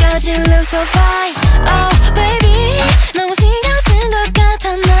향수까지 look so fine. Oh baby 너무 신경 쓴 것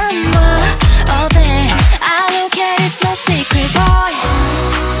같아 난 뭐 어때 I don't care it's no secret boy.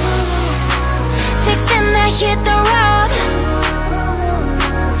 직진 내 hit the road.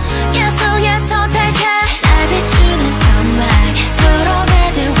 Yes or yes 선택해. 날 비추는 sunlight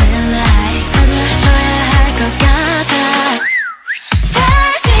도로가들 with light 서둘러야 할 것 같아.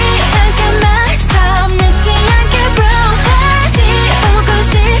 다시 잠깐만 stop 늦지 않게 bro. 다시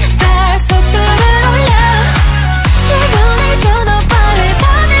봄꽃이 달 속도를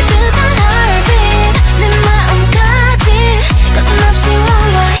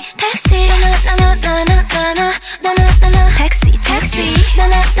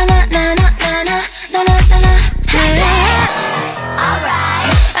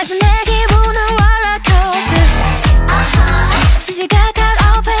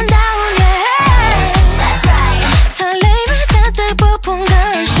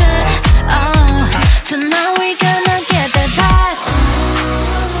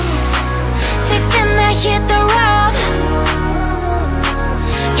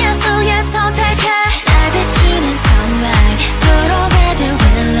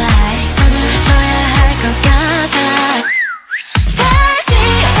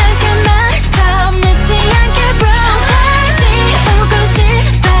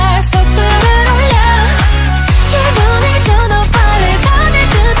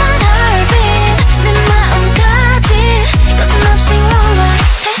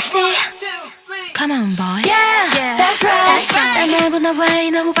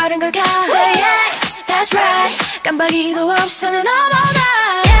깜빡이도 없이는 넘어가.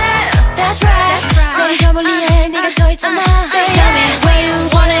 Yeah, that's right. 저기 저 멀리에 네가 서 있잖아. Tell me where you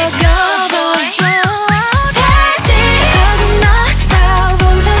wanna go, boy. 다시 거기 너 stop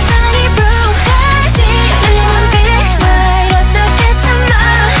온 세상이 broom. 다시 널 fix right 어떻게 참아.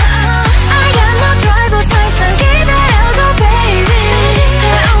 I got no driver 더 이상 기다려줘 baby.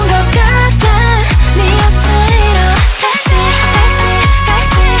 다 온 것 같아 네 앞자리로. Taxi taxi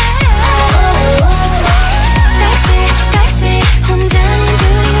taxi taxi taxi 혼자인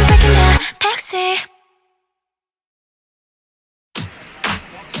둘이는 뺏긴다. Taxi.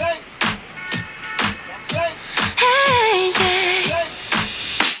 Hey yeah.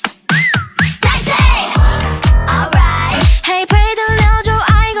 Taxi. Alright. Hey pray 들려줘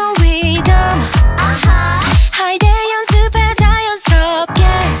I go rhythm. Hi there 연습해 자연스럽게.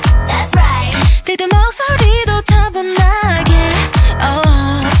 That's right. 들들 목소리도 차분하게.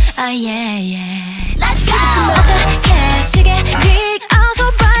 Oh yeah yeah. Let's go. 어떻게 시계 quick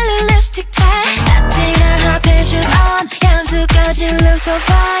어서 빨리 립스틱 책. 아찔한 핫팬 shoes on 향수까지 look so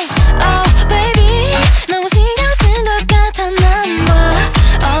fine. Oh baby 너무 신경 쓴 것 같아 난 뭐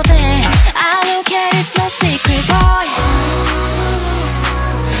all day I don't care it's no secret boy.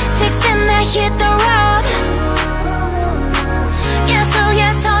 직진 내 hit the road. Yes or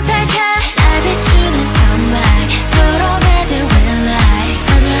yes 선택해. 날 비추는 sunlight 도로가 돼 with light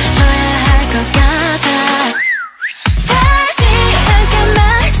서둘러야 할 것 같아. 다시 잠깐만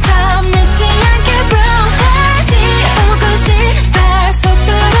stop 늦지 않게 bro. 다시 벚꽃이 달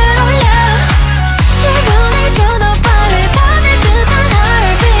속도를 올려. 예고해줘 더 빨리 터질 듯한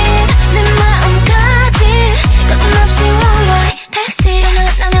heartbeat. 내 마음까지 거침없이 one-way taxi.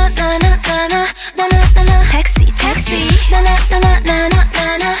 나나나나나나나나나나나 taxi taxi.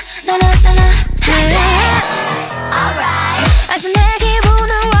 나나나나나나나나나나나나 alright. 아주 내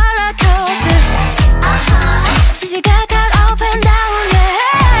기분은 roller coaster. 시시각각 up and down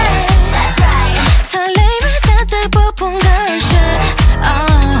yeah. That's right. 설레임에 잔뜩 부푼 gunshot.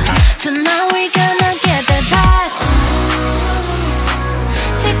 Oh tonight we gonna get the best.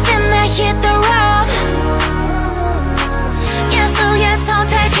 직진 내 hit the road. Yes or yes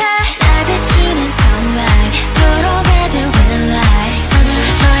선택해. 날 비추는 sunlight 도로가 돼 with light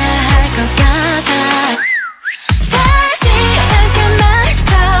서둘러야 할 것 같아. 다시 잠깐만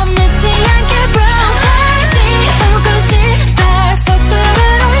stop 늦지 않게 bro. 다시 벚꽃이 달 속도를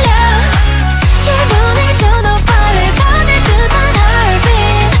올려. 예고해줘 더 빨리 터질 듯한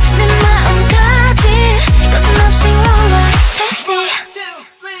heartbeat. 내 마음까지 거침없이 one-way taxi.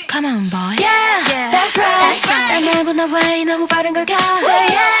 Come on boy. Yeah, that's right. 날 내보내 왜 너무 빠른 걸까. Say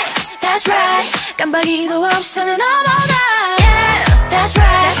yeah, that's right. 깜빡이도 없이는 넘어가. Yeah, that's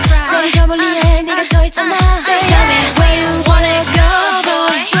right. 저기 저 멀리에 네가 서 있잖아. Tell me where you wanna go,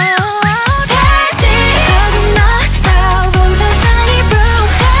 boy. 다시 거기 너 stop 온 세상이 broom.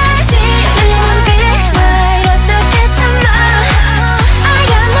 다시 널 fix right 어떻게 참아. I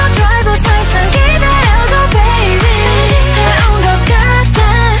got no driver 더 이상 기다려줘 baby. 다 온 것 같아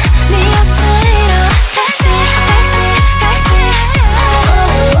네 앞자리로. Taxi taxi taxi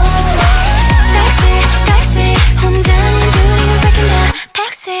taxi taxi 혼자인 둘이는 뺏긴다.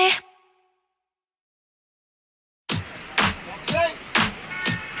 Taxi.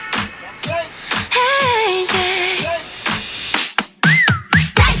 Hey yeah.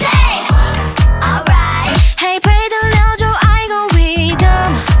 Taxi. Alright. Hey pray 들려줘 I go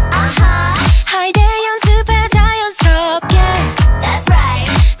rhythm. Hi there 연습해 자연스럽게. That's right.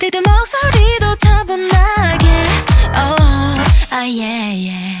 들들 목소리도 차분하게. Oh yeah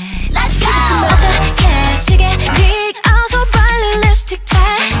yeah. Let's go. 어떻게 시계 quick 어서 빨리 립스틱 책.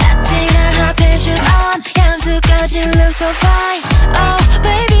 아찔한 핫팬 shoes on 향수까지 look so fine. Oh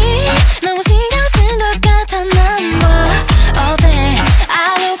baby 너무 신경 쓴 것 같아 난 뭐 all day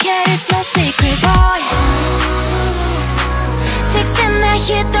I don't care it's no secret boy. 직진 내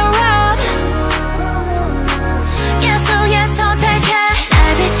hit the road. Yes or yes 선택해.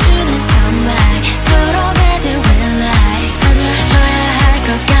 날 비추는 sunlight 도로가 돼 with light 서둘러야 할 것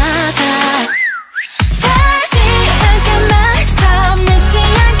같아. 다시 잠깐만 stop 늦지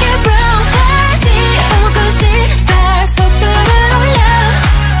않게 bro. 다시 벚꽃이 달 속도를 올려.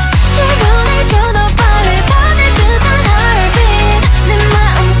 예고해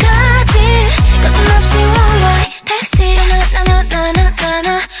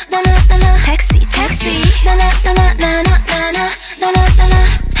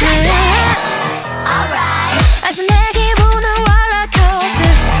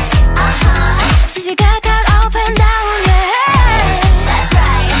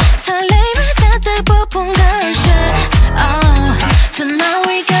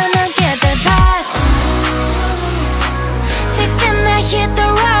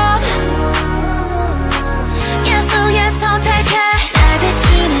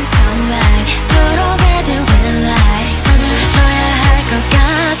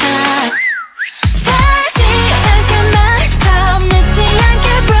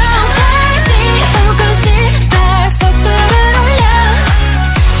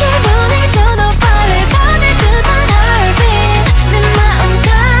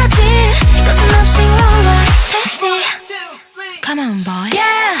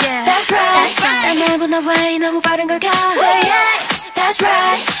Yeah, that's right. 날 내보나 왜 너무 빠른 걸까? Say yeah, that's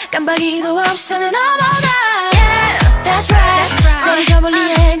right. 깜빡이도 없이 선을 넘어가. Yeah, that's right. 저기 저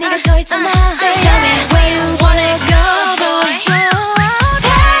멀리에 네가 서 있잖아. Say tell me where you wanna go, boy.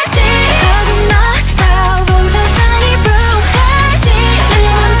 Taxi, 거기 너 stop. 온 세상이 broke. Taxi,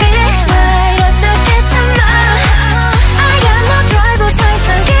 밀려난 fix 날 어떻게 참아? I got no driver, 더 이상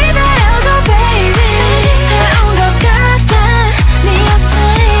기다려줘, baby. 다 온 것 같아, 네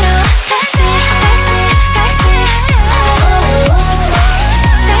옆자리로. Taxi, taxi, taxi.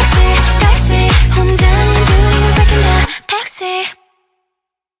 Taxi, taxi. 혼자인 둘이는 뺏긴다. Taxi.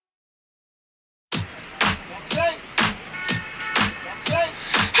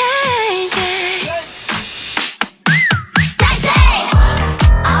 Hey, yeah. Taxi.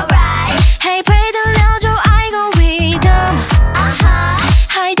 Alright. Hey, pray 들려줘, I go rhythm.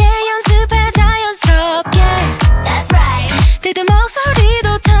 Hi there, 연습해 자연스럽게. That's right. 들들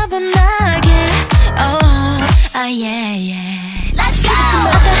목소리도 차분하게. Oh, ah, yeah, yeah. Let's go.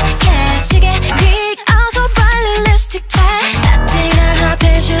 어떻게 시계 quick 어서 빨리 립스틱 check. 아찔한 hot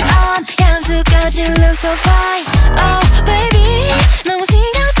pink shoes on. 향수까지 look so fine. Oh, baby. 너무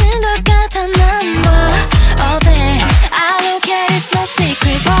신경 쓴 것 같아 난 뭐 어때? I don't care, it's no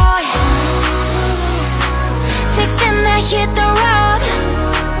secret boy. 직진 나 hit the road.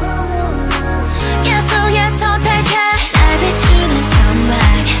 Yes or yes 선택해. 날 비추는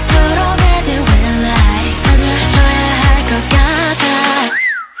sunlight. 도로가 될 red light. 서둘러야 할 것 같아.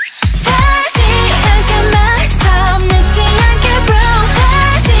 Taxi 잠깐만 stop. 늦지 않게 bro.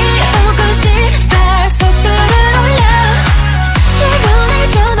 Taxi 너무 끄시다. 속도를 올려. 기분을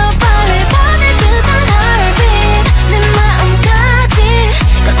줘도 빨리 터질 듯한 heartbeat. 내 마음까지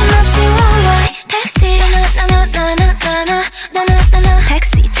거침없이 walk. Taxi 나나나나나나나나나나.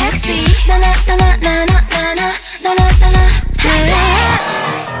 Taxi taxi 나나나나나나나나나나나.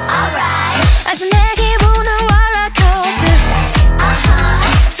 Alright. 아주 내 기분은 roller coaster.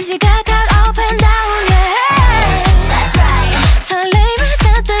 시시각각 up and down, yeah. That's right. 설레임을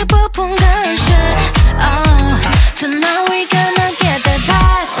잔뜩 부푼 gunshot. Oh, tonight we gonna get the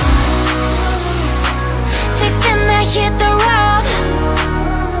best. 직진 나 hit the road.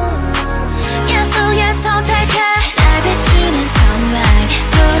 Yes or yes 선택해. 날 비추는 sunlight.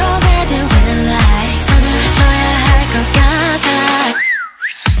 도로가 될 red light. 서둘러야 할 것 같아.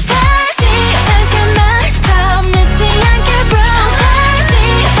 Taxi 잠깐만 stop. 늦지 않게 bro. Taxi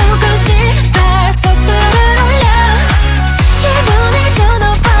너무 끄시다. 속도를 올려. 기분을 줘도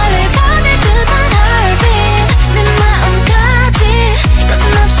빨리 터질 듯한 heartbeat. 내 마음까지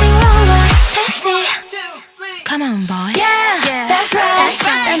거침없이 walk. Taxi. Come on boy. Yeah, that's right.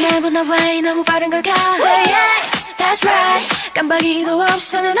 날 내보나 왜 너무 빠른 걸까? Say yeah, that's right. 깜빡이도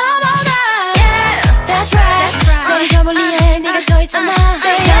없이 선을 넘어가. Yeah, that's right. 저기 저 멀리에 네가 서 있잖아.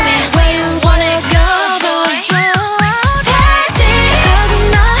 Say tell me where you wanna go, boy. Taxi, 거기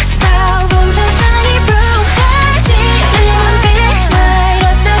너 stop. 온 세상이 broke. Taxi, 밀려난 fix 날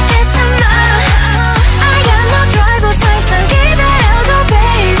어떻게 참아? I got no driver, 더 이상 기다려줘,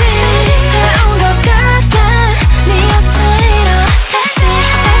 baby. 다 온 것 같아, 네 옆자리로. Taxi,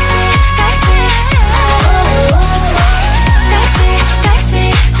 taxi, taxi. Taxi, taxi.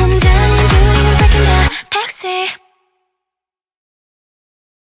 혼자인 둘이는 뺏긴다. Taxi.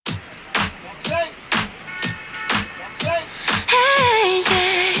 Hey,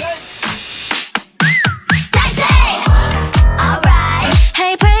 yeah. Taxi. Alright.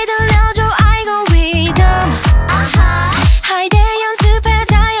 Hey, pray 들려줘, I go rhythm. Hi there, 연습해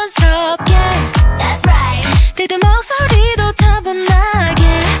자연스럽게. That's right. 들들 목소리도 차분하게.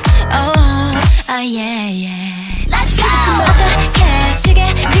 Oh, ah, yeah, yeah. Let's go. 어떻게 시계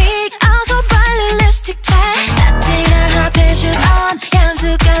quick 어서 빨리 립스틱 check. 아찔한 hot pink shoes on.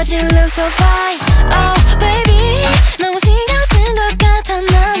 향수까지 look so fine. Oh, baby. 너무 신경 쓴 것 같아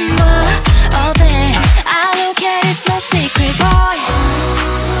난 뭐 어때? I don't care, it's no secret boy.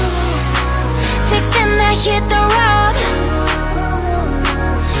 직진 나 hit the road.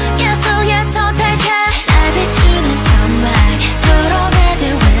 Yes or yes 선택해. 날 비추는 sunlight. 도로가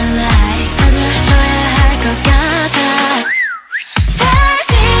될 red light. 서둘러야 할 것 같아.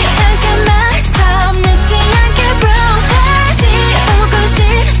 Taxi 잠깐만 stop. 늦지 않게 bro. Taxi 너무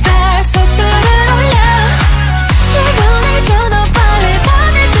끄시다. 속도를 올려. 기분을 줘도 빨리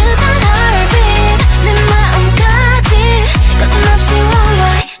터질 듯한 heartbeat. 내 마음까지 거침없이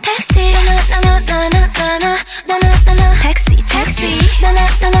walk. Taxi 나나나나나나나나나나. Taxi taxi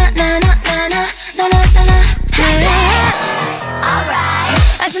나나나나나나나나나나. Alright.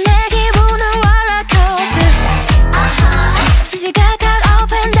 아주 내 기분은 roller coaster. 시시각각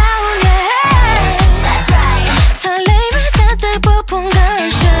up and down, yeah. That's right. 설레임을 잔뜩 부푼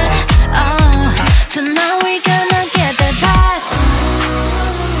gunshot.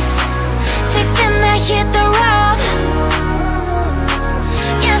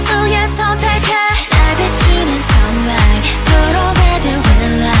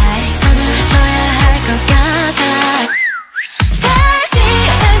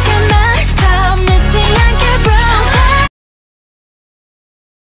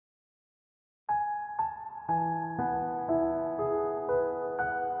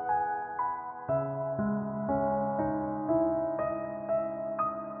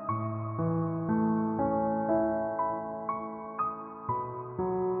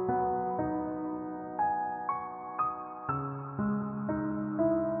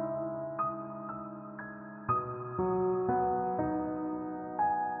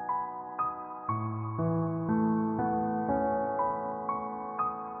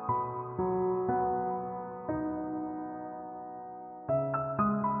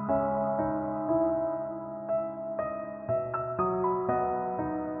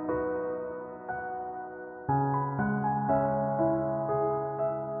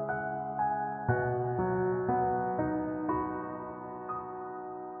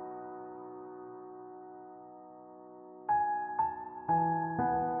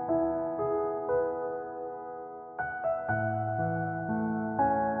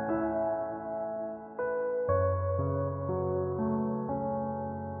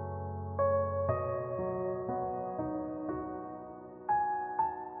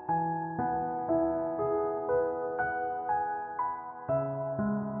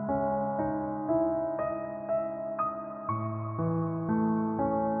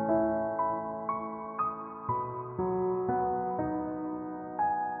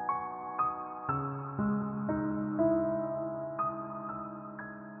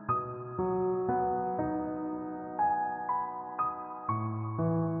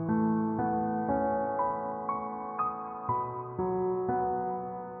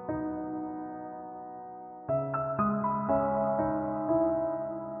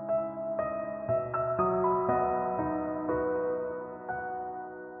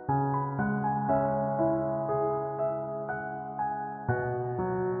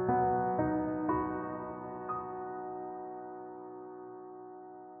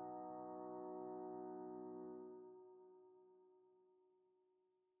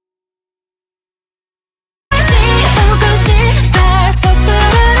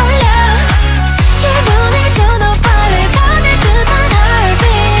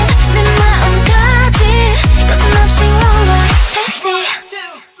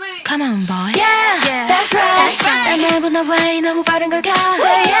 Come on boy Yeah, that's right 날 말보다 왜 너무 빠른 걸까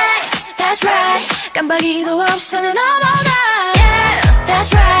Say yeah, that's right 깜빡이도 없이 선을 넘어가 Yeah,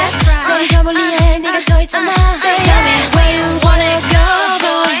 that's right 저기 저 멀리에 네가 서 있잖아 Say tell me where you wanna go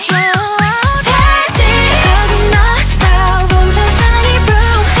boy 다시 거기 너 stop 온 세상이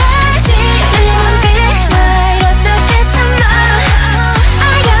broom 다시 밀려난 fix 날 어떻게 참아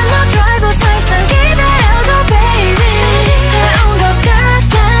I got no driver 더 이상 기다려줘 baby 다 온 것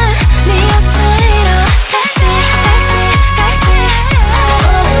같아 네 옆자리로 Taxi, taxi, taxi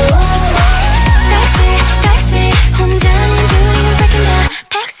Taxi, taxi 혼자인 둘이는 뺏긴다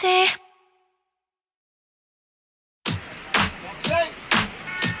Taxi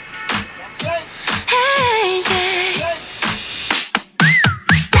Hey, yeah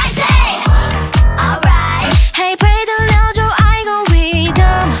Taxi! Alright Hey, pray 들려줘 I go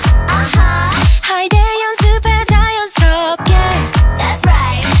rhythm Hi there 연습해 자연스럽게 That's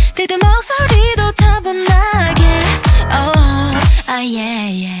right 들들 목소리도 차분하게 Oh, yeah,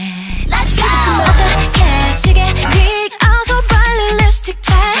 yeah Let's go! 어떻게 시계 quick 어서 빨리 립스틱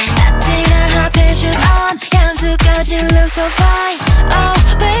책 아찔한 하필 shoes on 향수까지 look so fine Oh,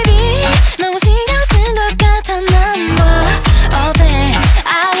 baby 너무 신경 쓴 것 같아 난 뭐 All day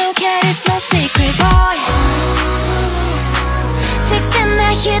I don't care it's no secret boy 직진 내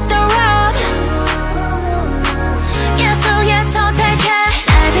hit the road Yes or yes 선택해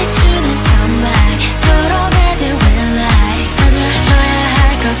날 비추는 sunlight 도로가 돼 with light 서둘러야 할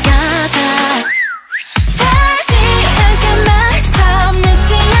것 같아 다시 잠깐만 stop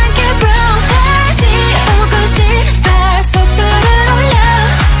늦지 않게 bro 다시 벚꽃이 달 속도를 올려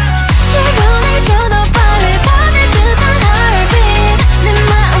예고해줘 더 빨리 터질 듯한 heartbeat 내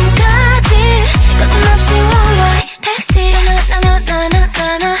마음까지 거침없이 worldwide taxi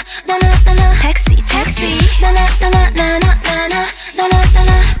나나나나나나나나나나 taxi taxi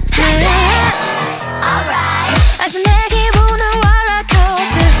나나나나나나나나나나나 alright 아주 내 기분은 roller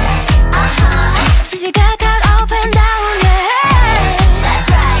coaster 시시각각 up and down yeah that's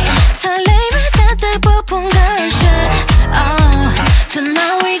right 설레임에 잔뜩 부푼 gunshot Oh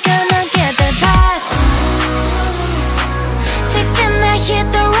tonight we gonna get the best 직진 내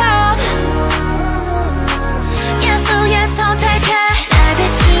hit the road Yes or yes 선택해 날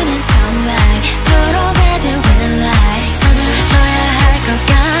비추는 sunlight 도로가 돼 with light 서둘러야 할 것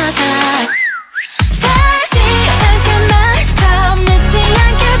같아 다시 잠깐만 stop 늦지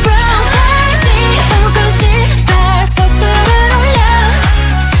않게 bro 다시 벚꽃이 달 속도를 올려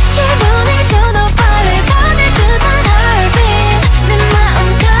예고해줘 더 빨리 터질 듯한 heartbeat 내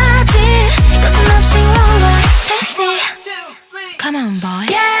마음까지 거침없이 worldwide taxi Come on boy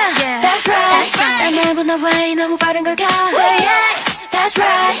Yeah, that's right 날 말보다 왜 너무 빠른 걸까 Say yeah, that's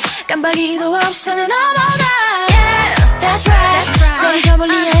right 깜빡이도 없이 선을 넘어가 Yeah, that's right 저기 저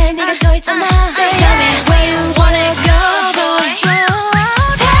멀리에 네가 서 있잖아 Say tell me where you wanna go boy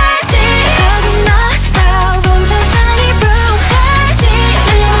다시 거기 너 stop 온 세상이 broom 다시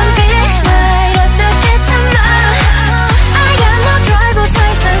밀려난 fix 날 어떻게 참아 I got no driver 더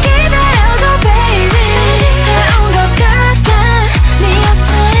이상 기다려줘 baby 다 온 것 같아 네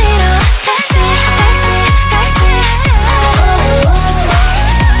옆자리로 Taxi, taxi, taxi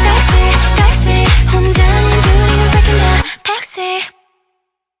Taxi, taxi 혼자인 둘이는 뺏긴다 Taxi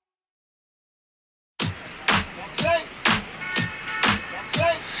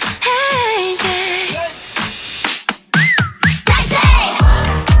Hey, yeah Taxi!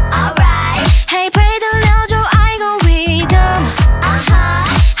 Alright Hey, pray 들려줘 I go rhythm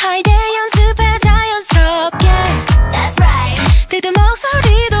Hi there 연습해 자연스럽게 That's right 들들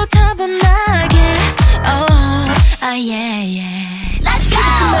목소리도 차분하게 Oh, yeah, yeah Let's go!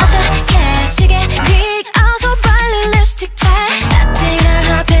 어떻게 시계 quick 어서 빨리 립스틱 책 아찔한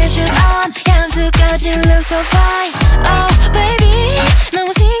하필 shoes on 향수까지 look so fine Oh, baby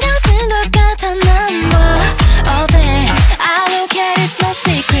너무 신경 쓴 것 같아 난 뭐 All day I don't care it's no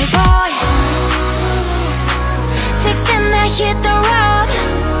secret boy 직진 내 hit the road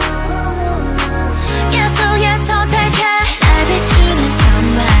Yes or yes 선택해 날 비추는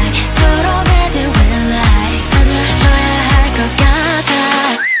sunlight 도로가 돼 with light 서둘러야 할 것 같아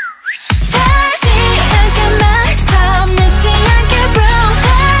다시 잠깐만 stop 늦지 않게 bro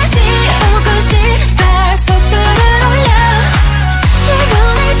다시 벚꽃이 달 속도를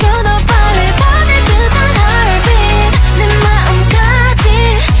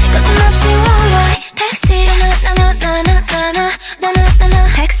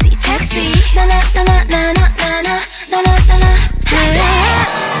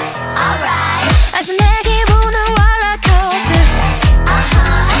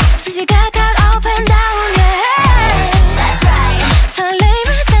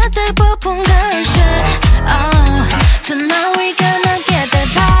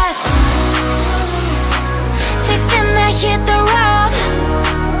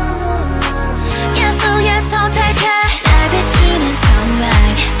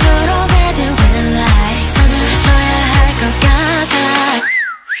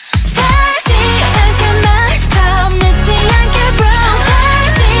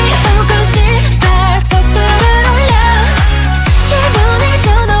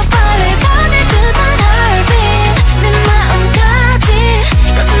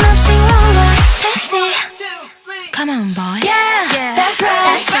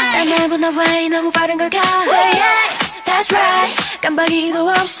깜빡이도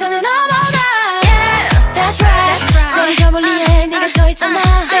없이는 넘어가. Yeah, that's right. 저기 저 멀리에 네가 서 있잖아.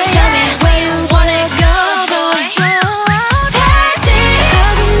 Tell me where you wanna go, boy. 다시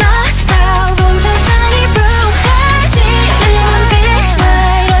거기 너 style 온 세상이 broke. 다시 밀려난 big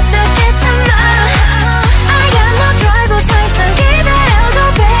smile 어떻게 참아. I got no driver 서 있어 기다려줘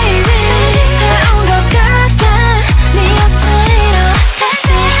baby. 다 온 것 같아 네 옆자리로.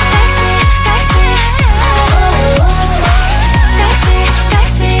 Taxi, taxi, taxi. Taxi,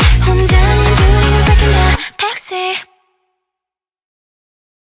 taxi. 혼자인 둘이는 뺏긴다. Taxi.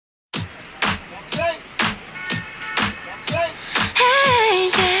 Hey,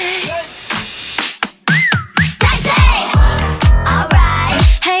 yeah. Taxi. Alright.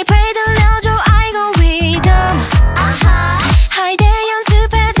 Hey, pray 들려줘 algorithm. Hi there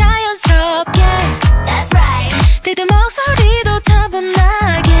연습해 자연스럽게. That's right. 그대 목소리도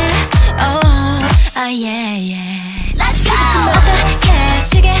차분하게. Oh, yeah, yeah. Let's go. 어떻게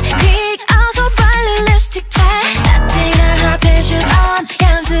시계 quick 어서 빨리 립스틱 책. 아찔한 hot shoes on.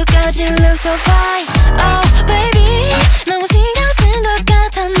 향수까지 look so fine. Oh, baby. 너무 신경 쓴 것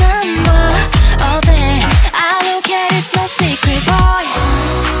같아 난 뭐. All day I don't care it's no secret boy.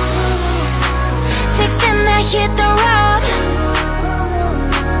 직진 내 hit the road.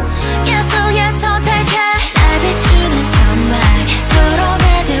 Yes or yes 선택해. 날 비추는 sunlight.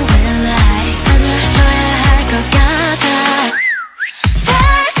 도로가 돼 with light. 서둘러야 할 것 같아.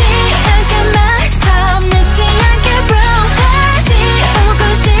 다시 잠깐만 stop 늦지 않게 bro. 다시 보고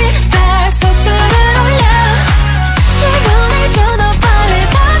싶다 속도를 올려. 기분을 줘도 빨리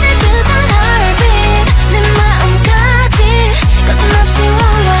터질 듯한 heartbeat. 내 마음까지 거침없이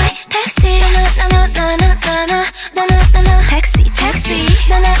walk. Taxi 나나나나나나나나나나. Taxi taxi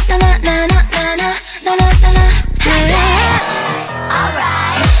나나나나나나나나나나.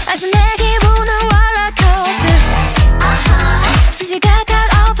 Alright. 아주 내 기분은 rollercoaster. 시시각각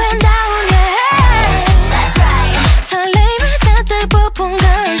up and down yeah. That's right. 설레임을 잔뜩 부푼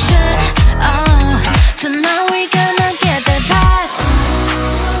gunshot. Oh, tonight we gonna get the best.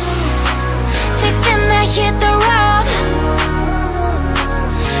 직진 내 hit the road.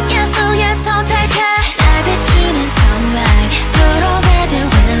 Yes or yes 선택해. 날 비추는 sunlight. 도로가 돼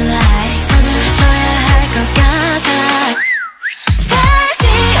with light. 서둘러야 할 것 같아. 다시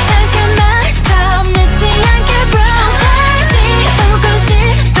잠깐만 stop 늦지 않게 bro. 다시 보고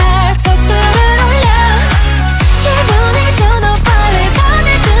싶다 속도를 올려. 기분을 줘도 빨리 터질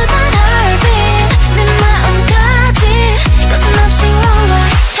듯한 heartbeat. 내 마음까지 거침없이 walk.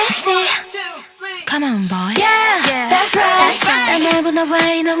 Taxi come on boy. Yeah, that's right. 날 밟은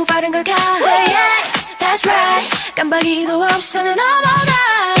왜 너무 빠른 걸까. Say yeah, that's right. 깜빡이도 없이는 넘어가.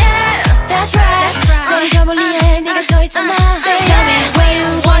 Yeah, that's right. 저기 저 멀리에 네가 서 있잖아. Tell me where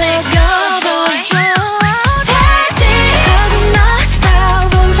you wanna go, boy. 다시 거기 너 style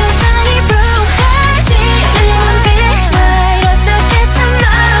온 세상이 broke. 다시 밀려난 big smile 어떻게 참아.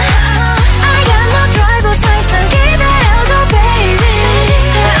 I got no driver 서 있어 기다려줘 baby.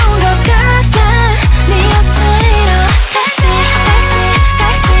 다 온 것 같아 네 옆자리로. Taxi, taxi,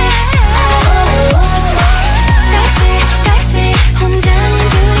 taxi. Taxi, taxi. 혼자인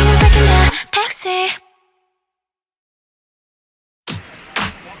둘이는 뺏긴다. Taxi.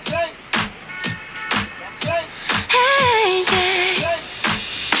 Hey, yeah.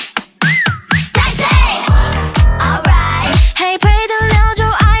 Taxi. Alright. Hey, pray 들려줘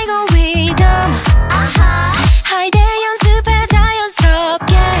algorithm. Hi there 연습해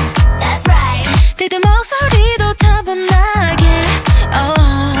자연스럽게. That's right. 그대 목소리도 차분하게.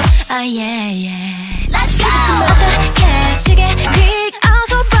 Oh, yeah, yeah. Let's go. 어떻게 시계 quick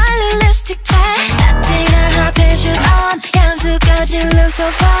어서 빨리 립스틱 책. 아찔한 hot shoes on. 향수까지 look so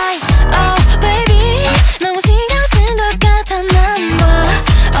fine.